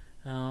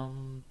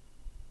 And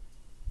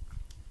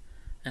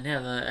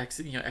yeah,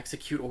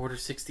 execute Order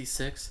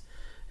 66.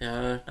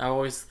 I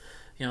always,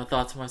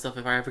 thought to myself,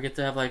 if I ever get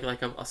to have like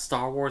a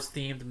Star Wars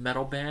themed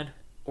metal band,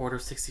 Order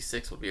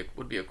 66 would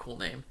be a cool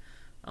name.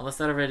 Unless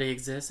that already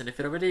exists, and if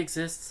it already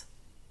exists,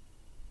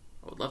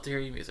 I would love to hear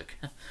your music.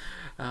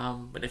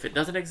 But if it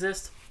doesn't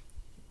exist,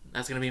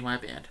 that's gonna be my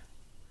band.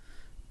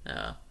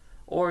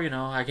 Or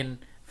I can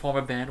form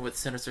a band with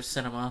Sinister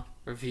Cinema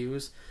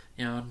reviews,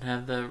 and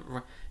have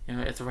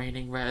It's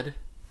Raining Red.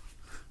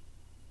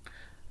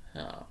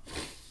 But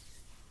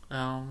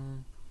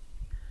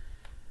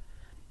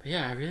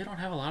yeah, I really don't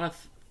have a lot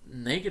of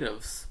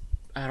negatives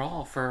at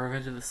all for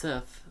Revenge of the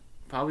Sith.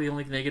 Probably the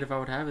only negative I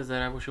would have is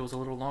that I wish it was a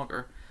little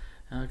longer,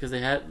 because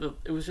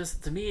it was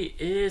just, to me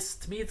the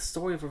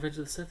story of Revenge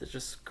of the Sith is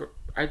just,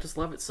 I just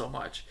love it so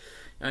much.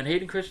 And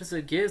Hayden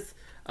Christensen gives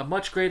a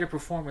much greater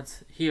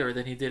performance here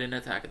than he did in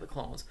Attack of the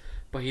Clones,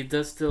 but he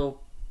does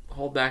still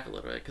hold back a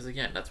little bit, because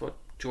again, that's what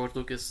George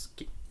Lucas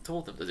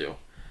told them to do.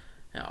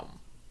 Um,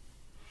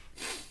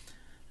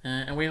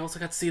 and we also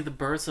got to see the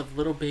births of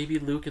little baby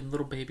Luke and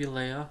little baby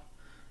Leia.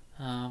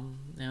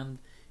 And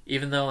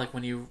even though like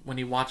when you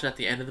watch at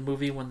the end of the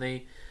movie when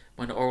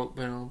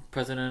Senator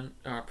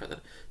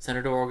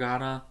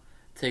Organa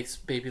takes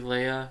baby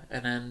Leia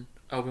and then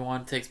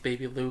Obi-Wan takes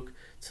baby Luke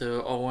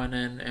to Owen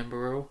and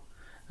Beru,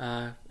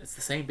 it's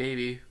the same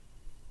baby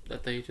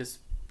that they just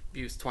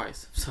used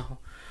twice. So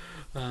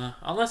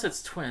unless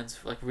it's twins,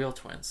 like real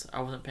twins,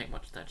 I wasn't paying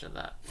much attention to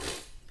that.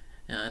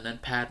 And then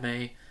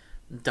Padme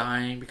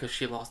dying because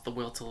she lost the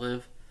will to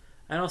live.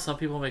 I know some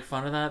people make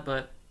fun of that,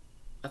 but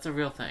that's a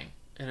real thing.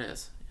 It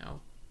is.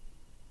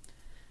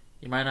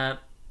 You might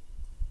not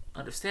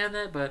understand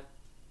that, but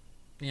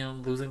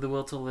losing the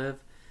will to live,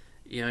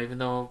 even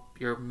though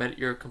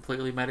you're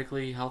completely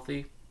medically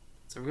healthy,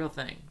 it's a real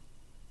thing.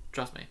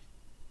 Trust me.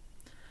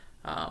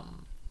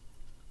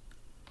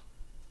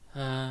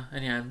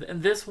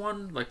 And this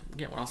one, like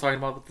when I was talking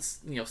about with this,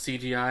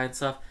 CGI and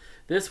stuff,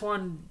 this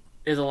one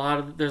is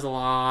there's a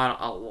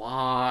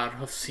lot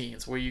of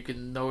scenes where you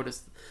can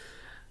notice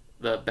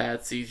the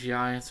bad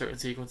CGI in certain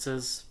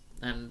sequences,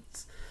 and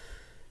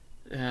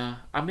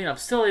I'm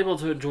still able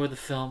to enjoy the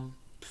film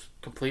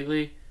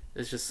completely.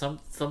 It's just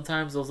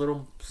sometimes those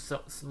little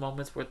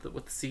moments with the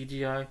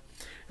CGI,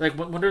 like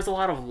when there's a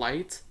lot of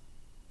light,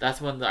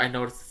 that's when I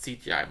notice the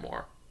CGI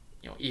more,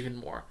 even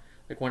more.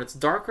 Like when it's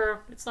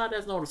darker, it's not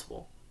as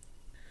noticeable.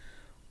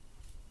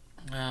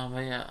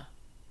 But yeah.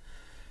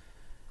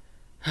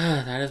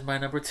 That is my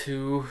number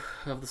 2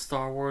 of the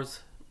Star Wars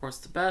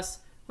worst to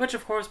best, which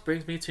of course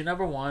brings me to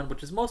number 1,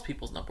 which is most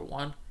people's number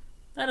 1.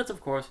 That is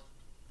of course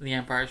The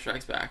Empire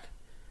Strikes Back.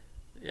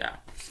 Yeah.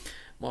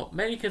 Well,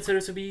 many consider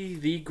it to be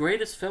the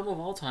greatest film of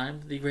all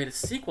time, the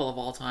greatest sequel of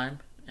all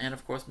time, and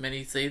of course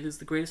many say this is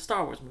the greatest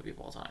Star Wars movie of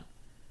all time.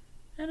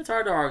 And it's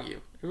hard to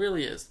argue. It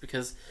really is,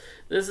 because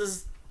this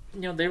is,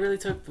 they really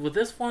took, with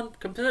this one,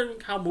 considering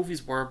how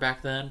movies were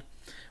back then,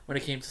 when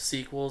it came to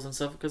sequels and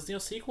stuff, because,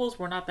 sequels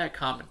were not that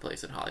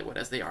commonplace in Hollywood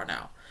as they are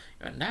now.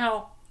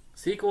 Now,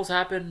 sequels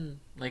happen,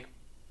 like,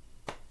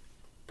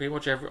 pretty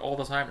much all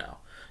the time now.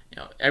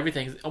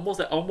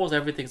 Almost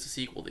everything's a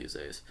sequel these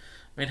days.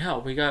 I mean,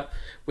 hell, we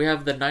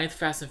have the 9th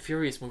Fast and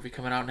Furious movie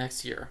coming out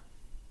next year.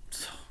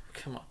 So,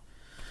 come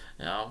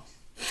on.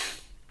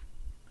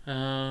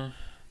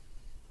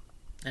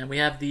 And we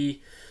have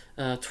the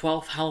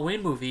 12th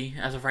Halloween movie,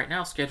 as of right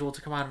now, scheduled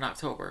to come out in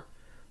October.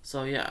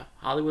 So yeah,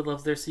 Hollywood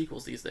loves their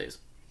sequels these days.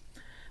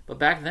 But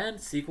back then,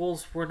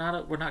 sequels were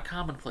not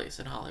commonplace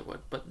in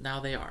Hollywood, but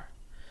now they are.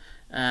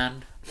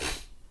 And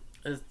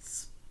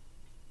it's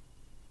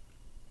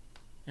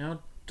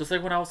just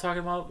like when I was talking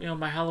about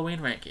my Halloween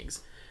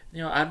rankings.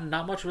 I'm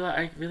not much that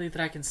I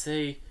can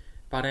say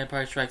about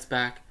Empire Strikes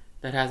Back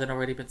that hasn't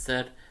already been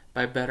said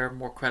by better,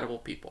 more credible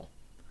people.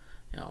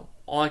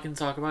 All I can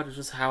talk about is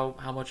just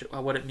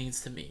what it means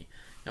to me.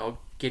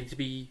 Getting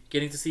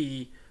to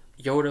see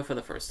Yoda for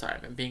the first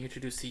time and being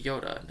introduced to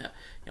Yoda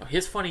and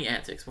his funny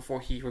antics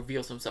before he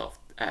reveals himself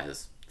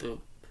as the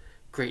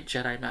great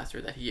Jedi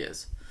Master that he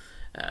is,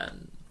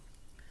 and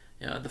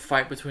the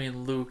fight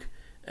between Luke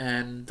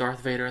and Darth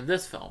Vader in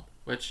this film,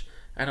 which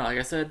I know, like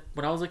I said,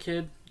 when I was a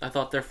kid, I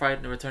thought their fight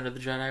in Return of the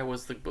Jedi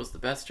was the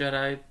best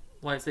Jedi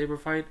lightsaber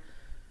fight.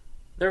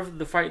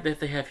 The fight that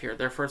they have here,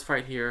 their first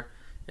fight here,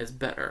 is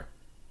better.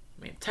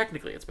 I mean,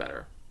 technically it's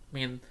better. I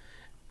mean,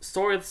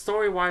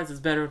 story-wise, it's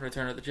better in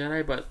Return of the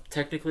Jedi, but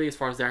technically, as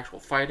far as the actual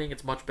fighting,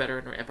 it's much better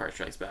in Empire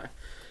Strikes Back.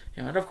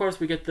 And of course,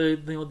 we get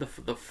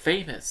the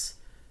famous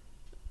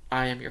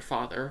 "I am your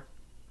father"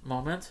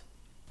 moment,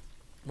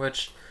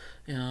 which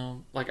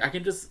like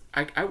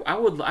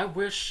I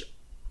wish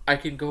I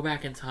could go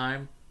back in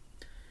time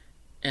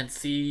and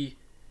see,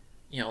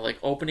 like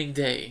opening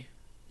day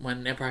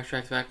when Empire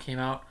Strikes Back came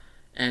out,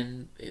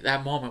 and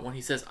that moment when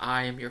he says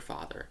 "I am your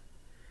father,"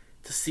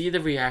 to see the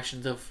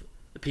reactions of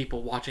the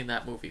people watching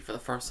that movie for the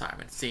first time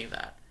and seeing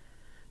that.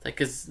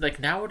 Because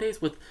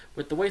nowadays with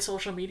the way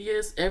social media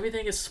is,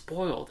 everything is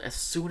spoiled as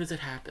soon as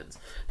it happens.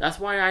 That's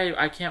why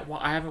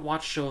I haven't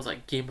watched shows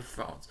like Game of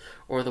Thrones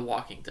or The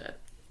Walking Dead,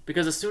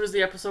 because as soon as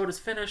the episode is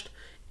finished,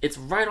 it's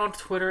right on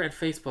Twitter and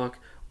Facebook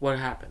what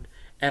happened,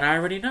 and I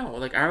already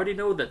know. I already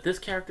know that this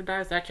character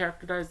dies, that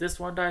character dies, this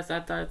one dies,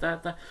 that dies,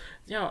 that.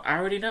 I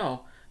already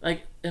know.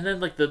 And then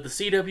the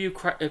CW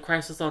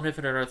Crisis on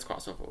Infinite Earths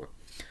crossover.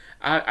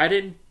 I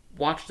didn't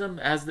watch them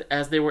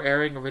as they were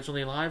airing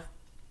originally live,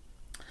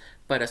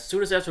 but as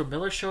soon as Ezra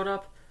Miller showed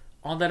up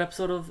on that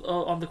episode of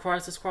on the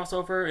Crisis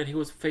crossover, and he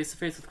was face to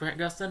face with Grant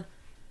Gustin,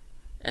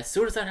 as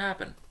soon as that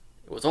happened,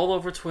 it was all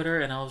over Twitter,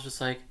 and I was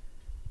just like,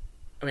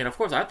 I mean, of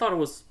course, I thought it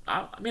was.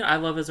 I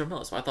love Ezra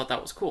Miller, so I thought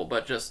that was cool,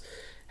 but just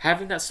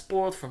having that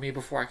spoiled for me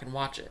before I can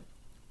watch it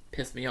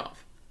pissed me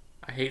off.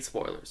 I hate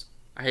spoilers.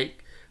 I hate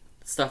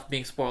stuff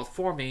being spoiled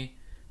for me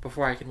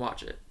before I can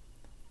watch it.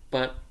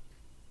 But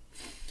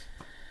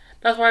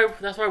that's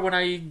why when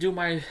I do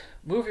my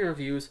movie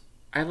reviews,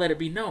 I let it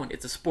be known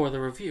it's a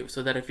spoiler review,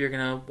 so that if you're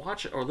gonna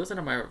watch it or listen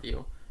to my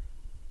review,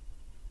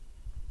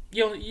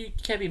 you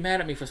can't be mad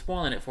at me for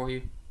spoiling it for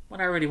you. when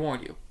I already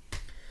warned you.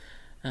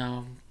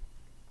 Um,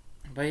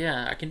 but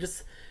yeah, I can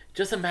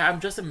I'm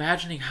just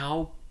imagining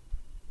how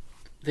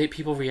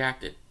people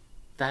reacted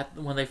that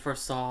when they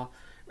first saw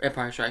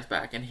Empire Strikes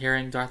Back and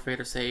hearing Darth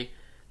Vader say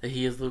that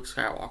he is Luke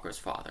Skywalker's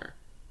father.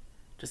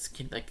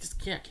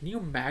 Can you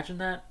imagine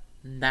that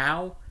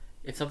now?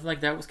 If something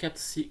like that was kept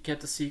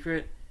a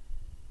secret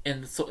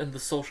in the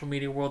social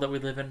media world that we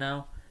live in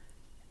now,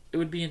 it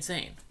would be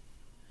insane.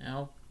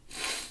 You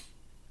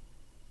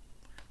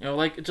know,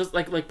 like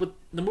with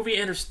the movie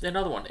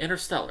another one,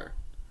 Interstellar.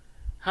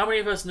 How many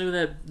of us knew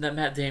that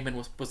Matt Damon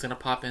was gonna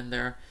pop in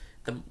there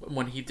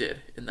when he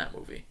did in that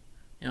movie?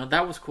 You know,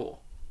 that was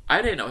cool.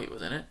 I didn't know he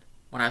was in it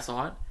when I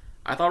saw it.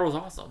 I thought it was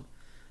awesome.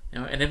 You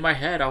know, and in my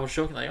head I was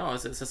joking like, oh,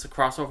 is this a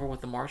crossover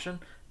with The Martian?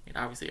 I mean,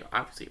 obviously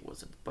it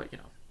wasn't, but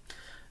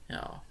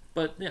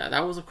but yeah,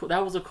 that was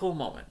a cool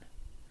moment.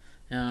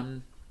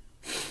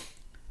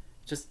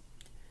 Just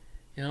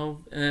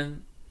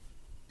and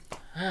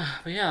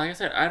but yeah, like I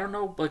said, I don't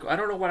know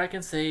what I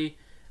can say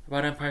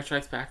about Empire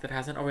Strikes Back that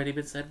hasn't already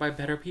been said by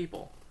better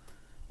people.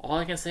 All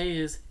I can say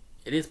is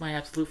it is my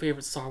absolute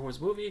favorite Star Wars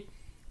movie,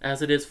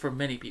 as it is for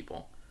many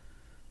people,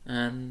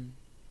 and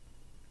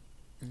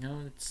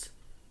it's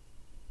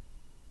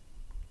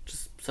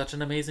just such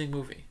an amazing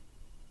movie,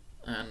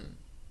 and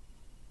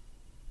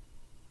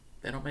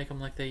they don't make them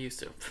like they used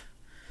to.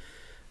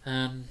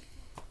 And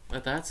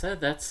with that said,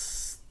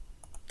 that's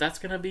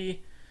gonna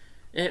be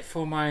it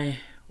for my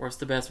worst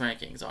to best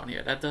rankings on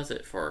here. That does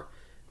it for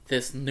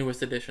this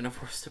newest edition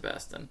of worst to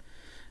best, and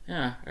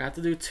yeah, I got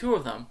to do 2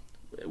 of them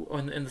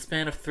in the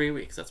span of 3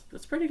 weeks.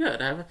 That's pretty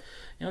good. I haven't,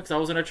 because I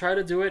was gonna try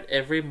to do it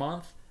every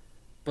month,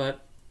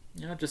 but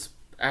just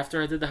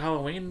after I did the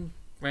Halloween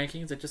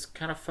rankings, it just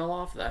kind of fell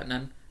off that, and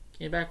then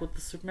came back with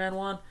the Superman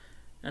one,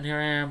 and here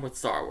I am with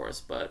Star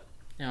Wars. But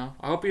I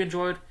hope you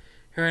enjoyed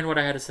hearing what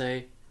I had to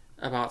say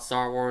about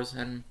Star Wars,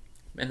 and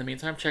in the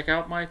meantime, check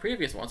out my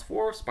previous ones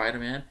for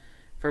Spider-Man,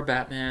 for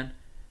Batman,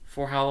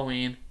 for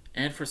Halloween,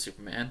 and for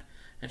Superman.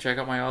 And check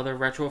out my other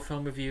retro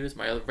film reviews,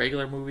 my other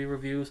regular movie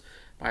reviews,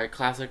 my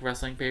classic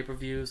wrestling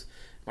pay-per-views,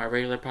 my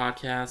regular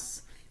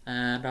podcasts,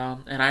 and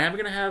I am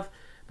going to have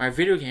my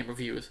video game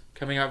reviews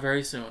coming out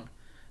very soon.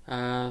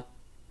 I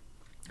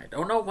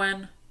don't know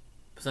when,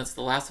 but since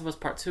The Last of Us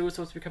Part 2 is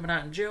supposed to be coming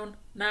out in June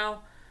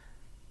now,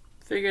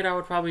 figured I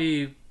would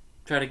probably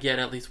try to get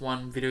at least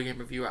one video game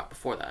review out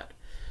before that.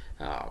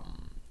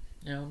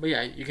 But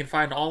yeah, you can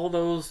find all of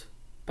those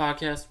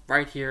podcasts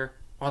right here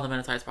on the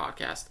Minutize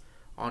Podcast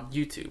on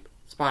YouTube,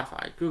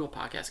 Spotify, Google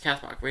Podcasts,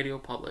 Castbox, Radio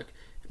Public,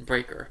 and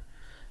Breaker.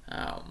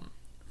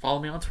 Follow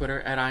me on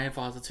Twitter at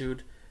IamFositude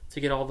to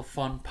get all the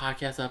fun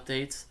podcast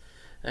updates,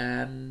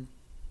 and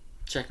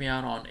check me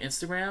out on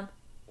Instagram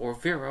or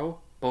Vero.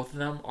 Both of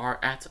them are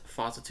at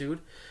Fositude.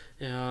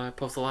 I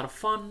post a lot of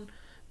fun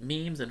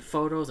memes and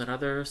photos and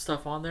other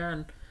stuff on there,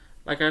 and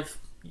like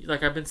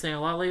I've been saying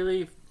a lot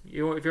lately,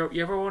 if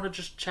you ever want to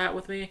just chat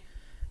with me,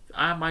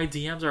 my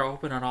DMs are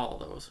open on all of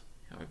those.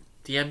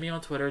 DM me on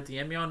Twitter,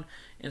 DM me on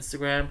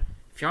Instagram.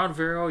 If you're on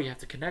Vero, you have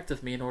to connect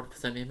with me in order to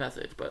send me a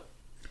message. But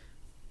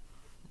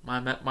my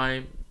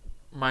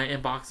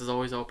inbox is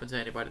always open to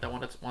anybody that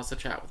wants to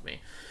chat with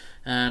me.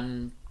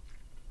 And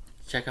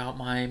check out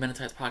my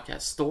Minutize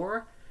Podcast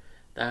store.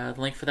 The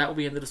link for that will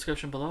be in the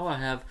description below. I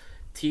have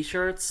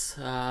t-shirts,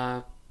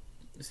 like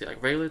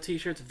regular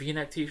t-shirts,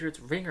 v-neck t-shirts,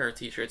 ringer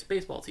t-shirts,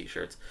 baseball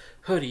t-shirts,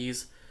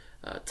 hoodies,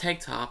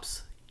 tank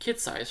tops,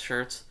 kid-size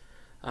shirts,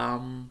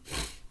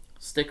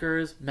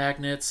 stickers,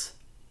 magnets,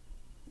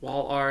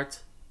 wall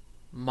art,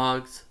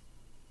 mugs,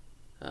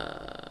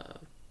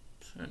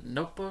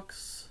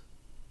 notebooks,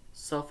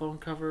 cell phone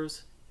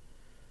covers.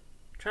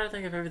 I'm trying to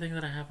think of everything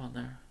that I have on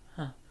there.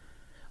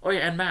 Oh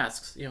yeah, and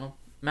masks.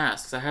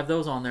 Masks. I have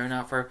those on there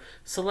now for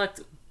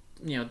select,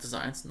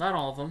 designs. Not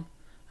all of them.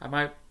 I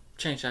might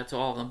change that to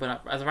all of them,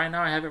 but as of right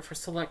now, I have it for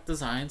select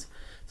designs.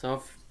 So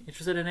if you're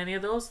interested in any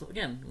of those,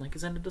 again, link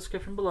is in the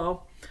description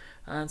below.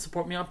 And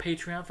support me on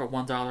Patreon for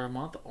 $1 a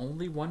month.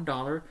 Only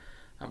 $1.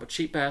 I'm a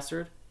cheap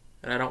bastard,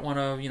 and I don't want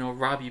to,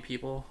 rob you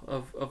people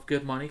of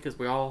good money, because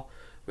we all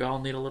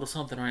need a little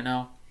something right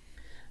now.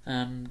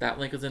 And that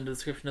link is in the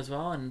description as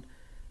well. And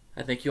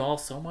I thank you all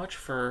so much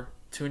for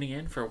tuning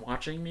in, for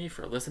watching me,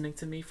 for listening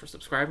to me, for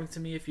subscribing to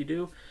me if you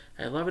do.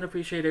 I love and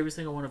appreciate every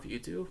single one of you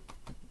do.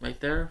 Right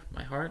there,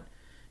 my heart.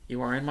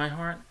 You are in my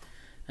heart.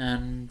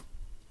 And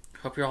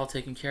hope you're all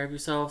taking care of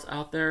yourselves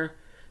out there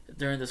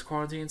during this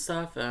quarantine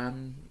stuff.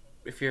 And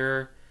if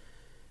you're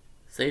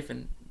safe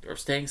or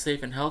staying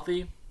safe and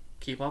healthy,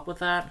 keep up with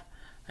that.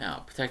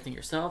 Protecting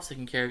yourselves,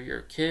 taking care of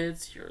your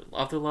kids, your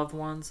other loved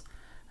ones.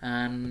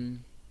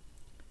 And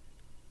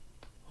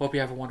hope you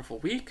have a wonderful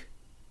week.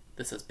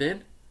 This has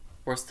been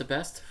Worst to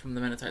Best from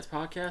the Minutize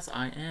Podcast.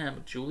 I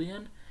am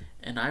Julian,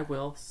 and I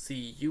will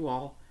see you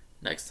all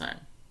next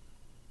time.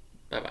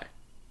 Bye-bye.